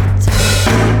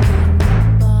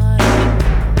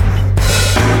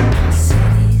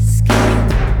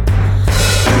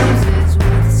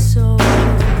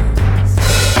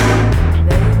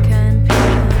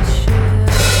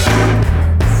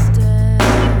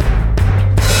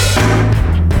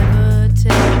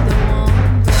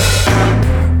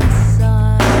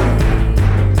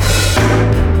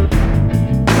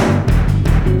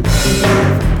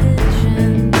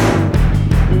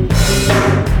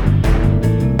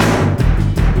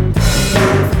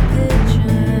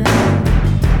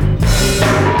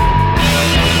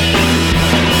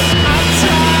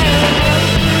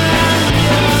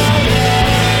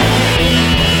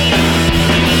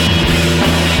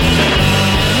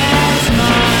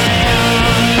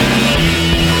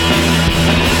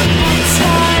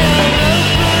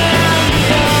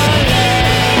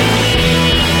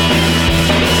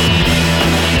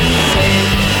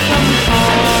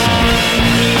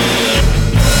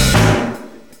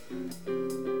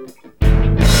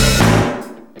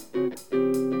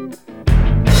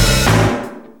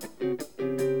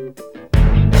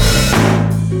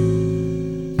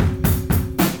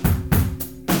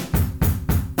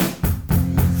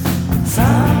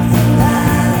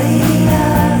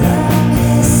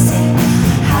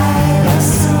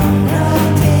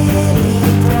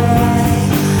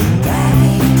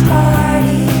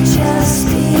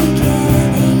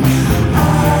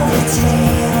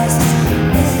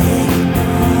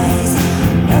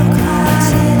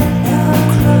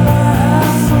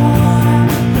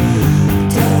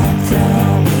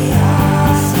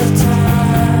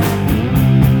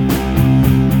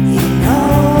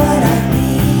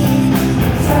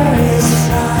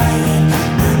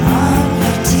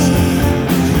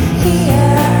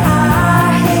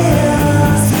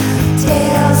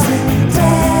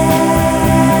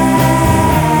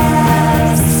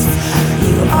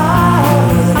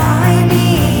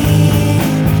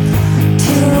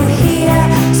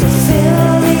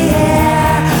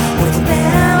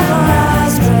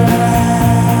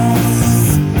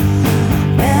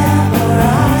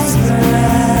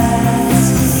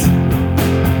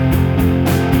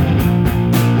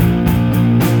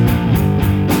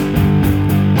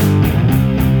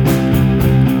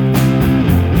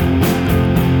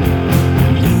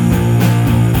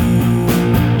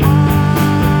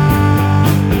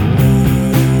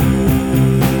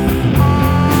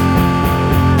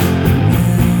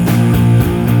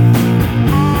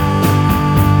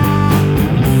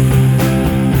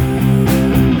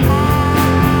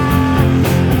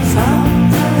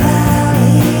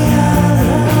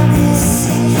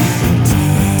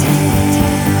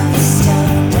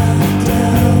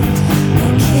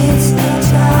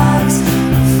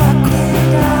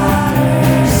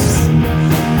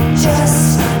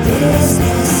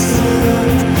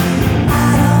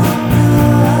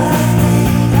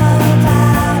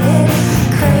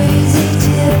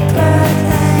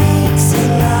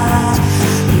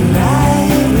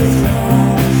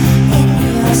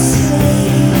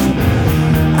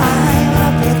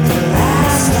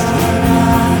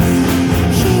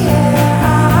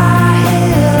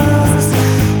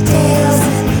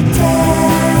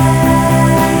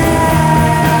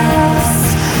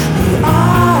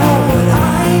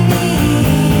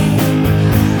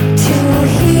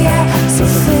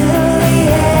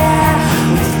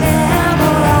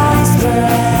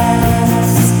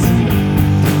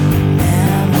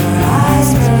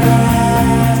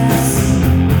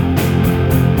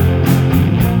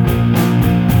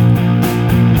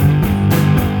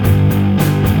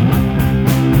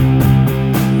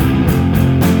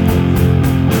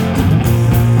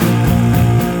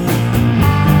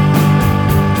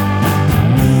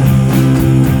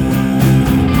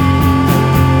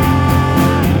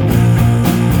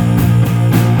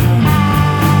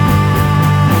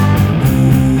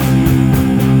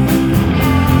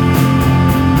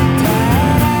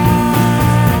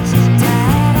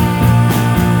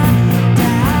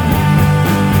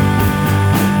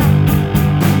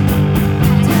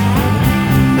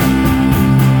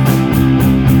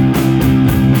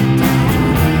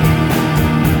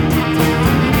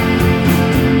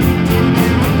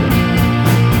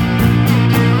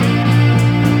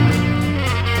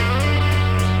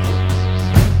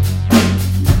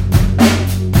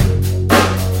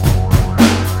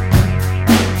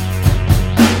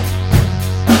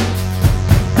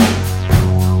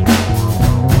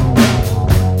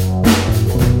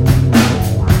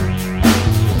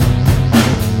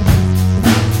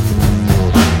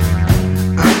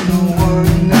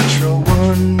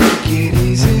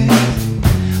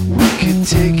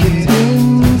take it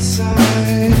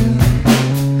inside,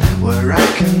 where I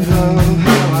can love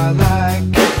how I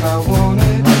like if I want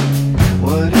it,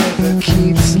 whatever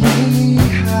keeps me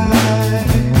high.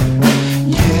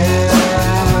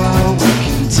 Yeah, we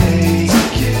can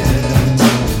take it,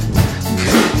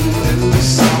 cut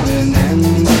loose on an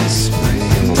endless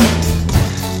spree.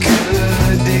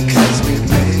 Good because we've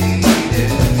made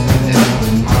it, and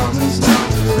when mama's not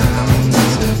around,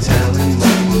 there's no telling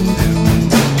what we'll do.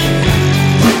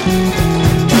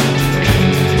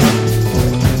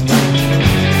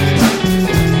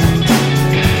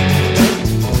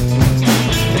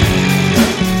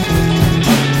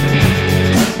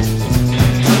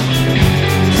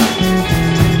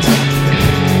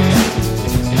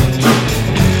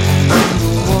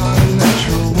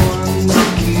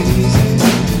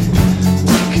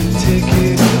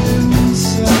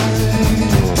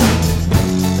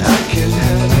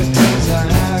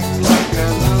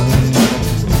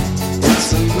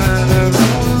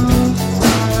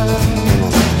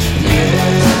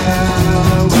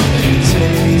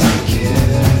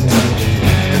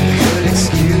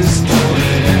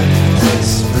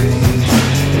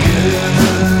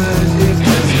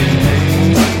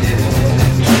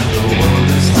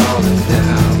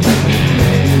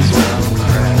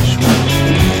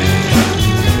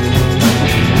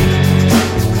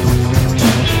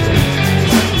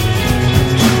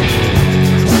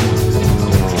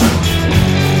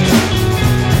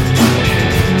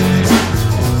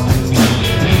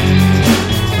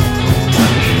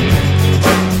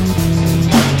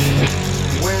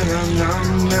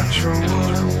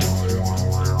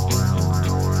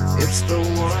 It's the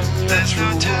one that's no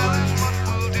telling what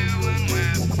we'll do when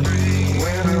we're free.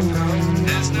 When I'm numb,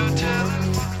 there's no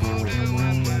telling what we'll do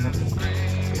when we're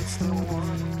free. It's the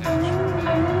one that's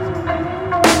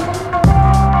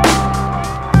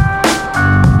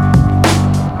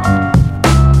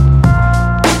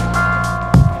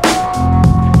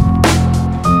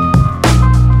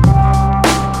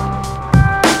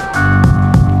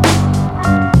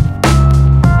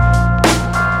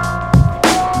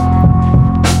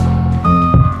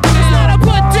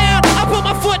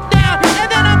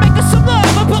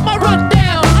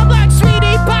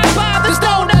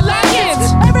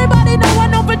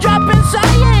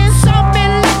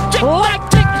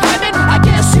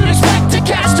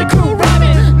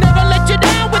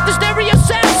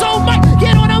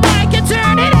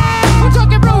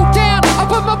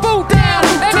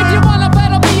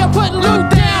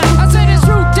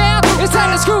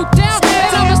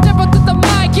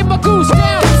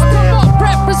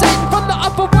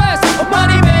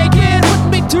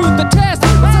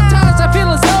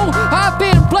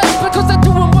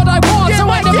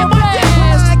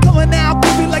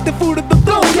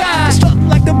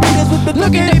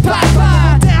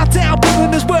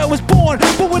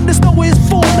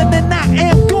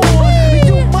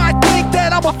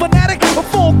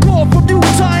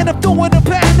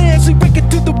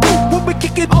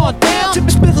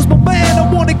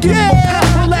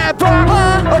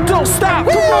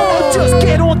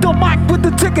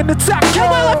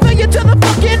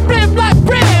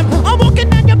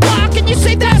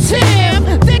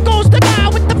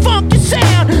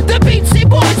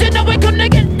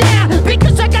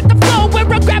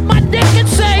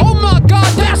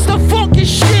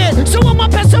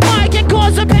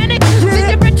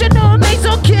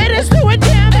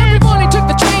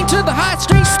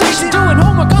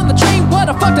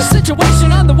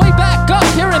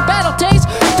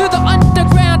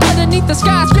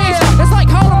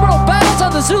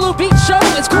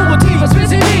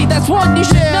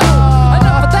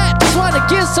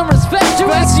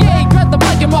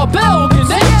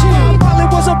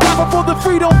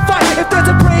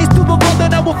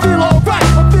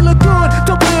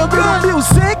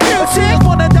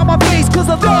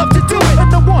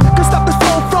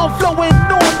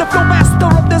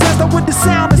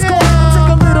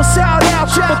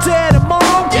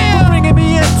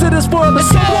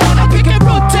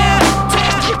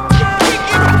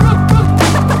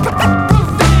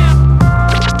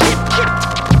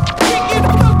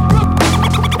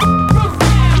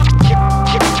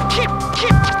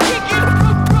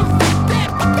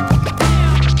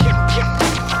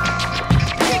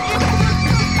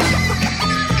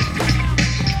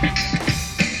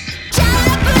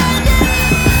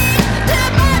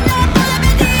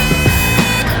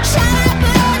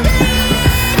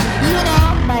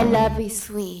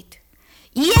sweet.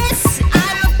 Yes,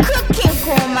 I'm cooking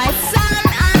for my son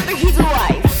and his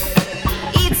wife.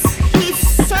 It's his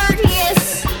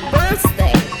 30th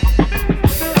birthday.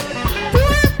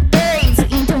 4 days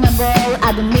into my bowl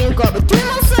add milk of 2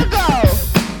 months ago.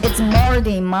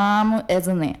 melody, mom,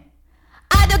 isn't it?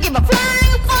 I don't give a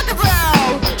flying fuck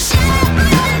about. Shut up,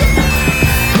 melody.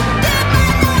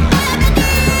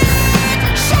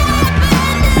 Shut up,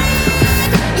 melody.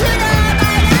 You know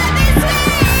my love is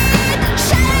sweet.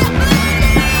 Shut up,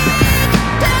 melody.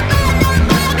 Talk about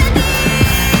melody.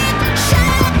 Shut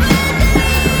up, melody.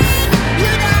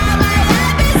 You know my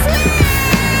love is sweet.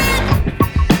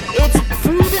 It's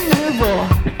fruit and nouveau.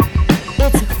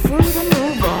 It's fruit and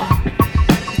nouveau.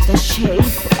 The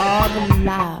shape of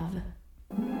love.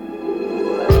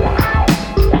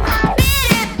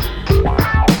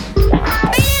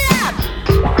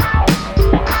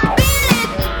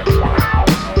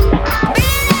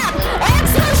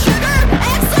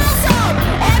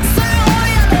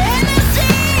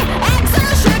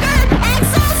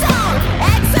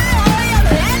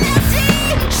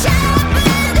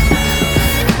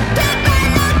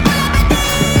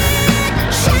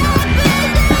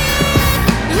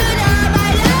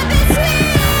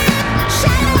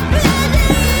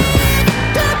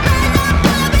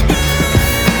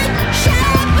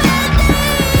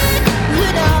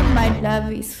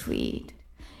 Love is sweet.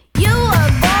 You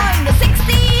were born in the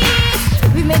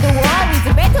 60s. We made the war with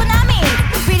the Vietnamese.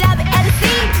 We love LC,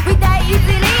 we die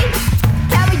easily.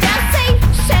 Can we just say,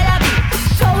 shut up?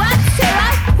 So what,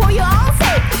 Sarah, for your own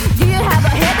sake? Do you have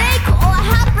a headache or a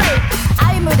heartbreak?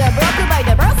 I am broken by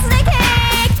the birthday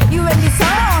cake. You and me so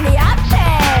on the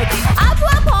uptake. I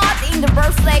put a pot in the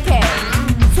birthday cake.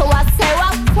 So what,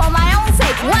 Sarah, for my own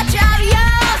sake? Watch out, yo,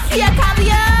 here come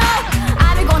yo.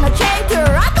 I'm gonna change to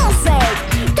rock on sake.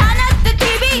 Turn up the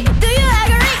TV, do you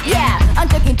agree? Yeah, I'm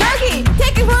talking turkey,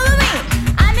 take it from me.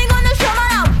 I'm gonna show my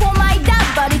love for my dad,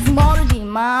 but it's moldy,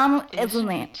 mom,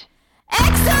 isn't it?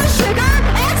 Extra sugar,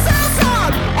 extra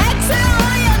salt, extra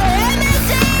oil,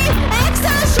 energy.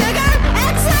 Extra sugar,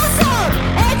 extra salt,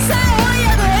 extra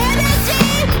oil, energy.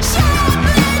 Shut up,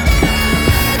 lady.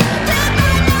 Turn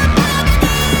on the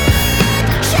melody.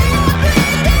 Shut up,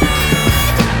 lady.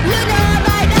 You know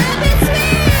my love is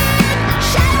sweet.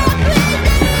 Shut up,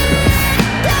 lady.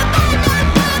 Turn on the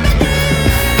melody.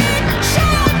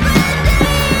 Shut up, lady.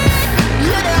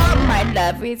 You know my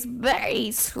love is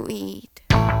very sweet.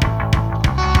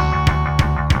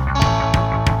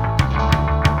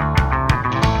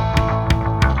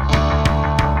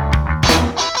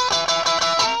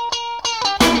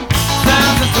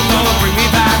 Sound system gonna bring me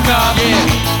back up. Yeah,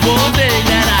 one thing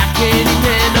that I can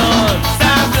depend on.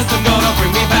 Sound system gonna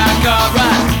bring me back up.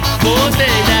 Right, one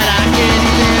thing that I can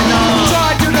depend on. Try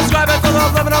to describe it to the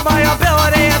limit of my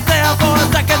ability. And there for a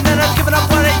second, then it's giving up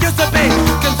what it used to be.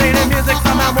 Containing music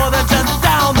somehow more than just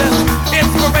sound. This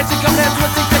inspiration coming in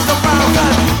twisting things around.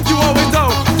 Cause you always know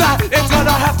that it's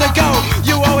gonna have to go.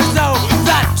 You always know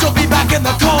that you'll be back in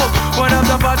the cold. One of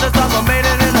the budgets of the made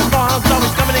it in a song. So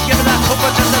he's coming and giving that hope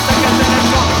for just a second, then it's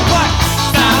gone. But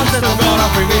Sound system gonna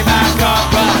bring me back up.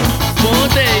 Right, one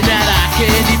thing that I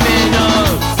can depend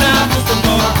on. Sound system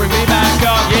gonna bring me back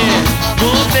up. Yeah,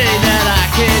 one thing that I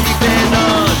can depend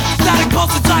on. static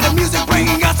pulse inside of music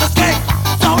bringing us escape.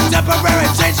 So temporary,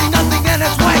 changing nothing in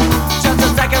its way. Just a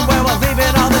second where we're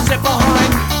leaving all this shit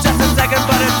behind. Just a second,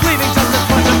 but it's leaving just as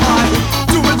much of mine.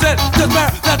 To resist despair,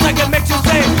 that second makes you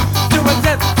sing. To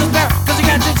resist despair, cause you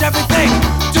can't change everything.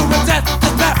 To resist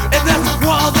despair, if this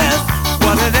world is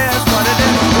what it is, what it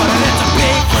is, what it is to be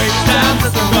free. Sound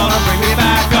system gonna bring me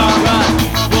back up. Right,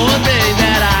 one thing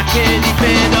that I can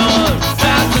depend on.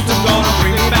 Sound system gonna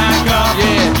bring me back up.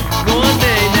 Yeah, one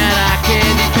thing that I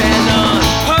can depend on.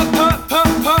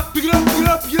 Pick it up, pick it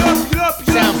up, pick it up, pick it up, pick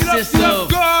it up, Sound pick it up, pick it up, system.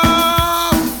 go!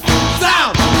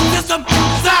 Sound system,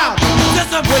 sound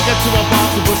system. Wake up to a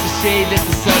boss of what's the shade that's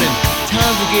the sudden.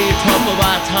 Times are getting tougher,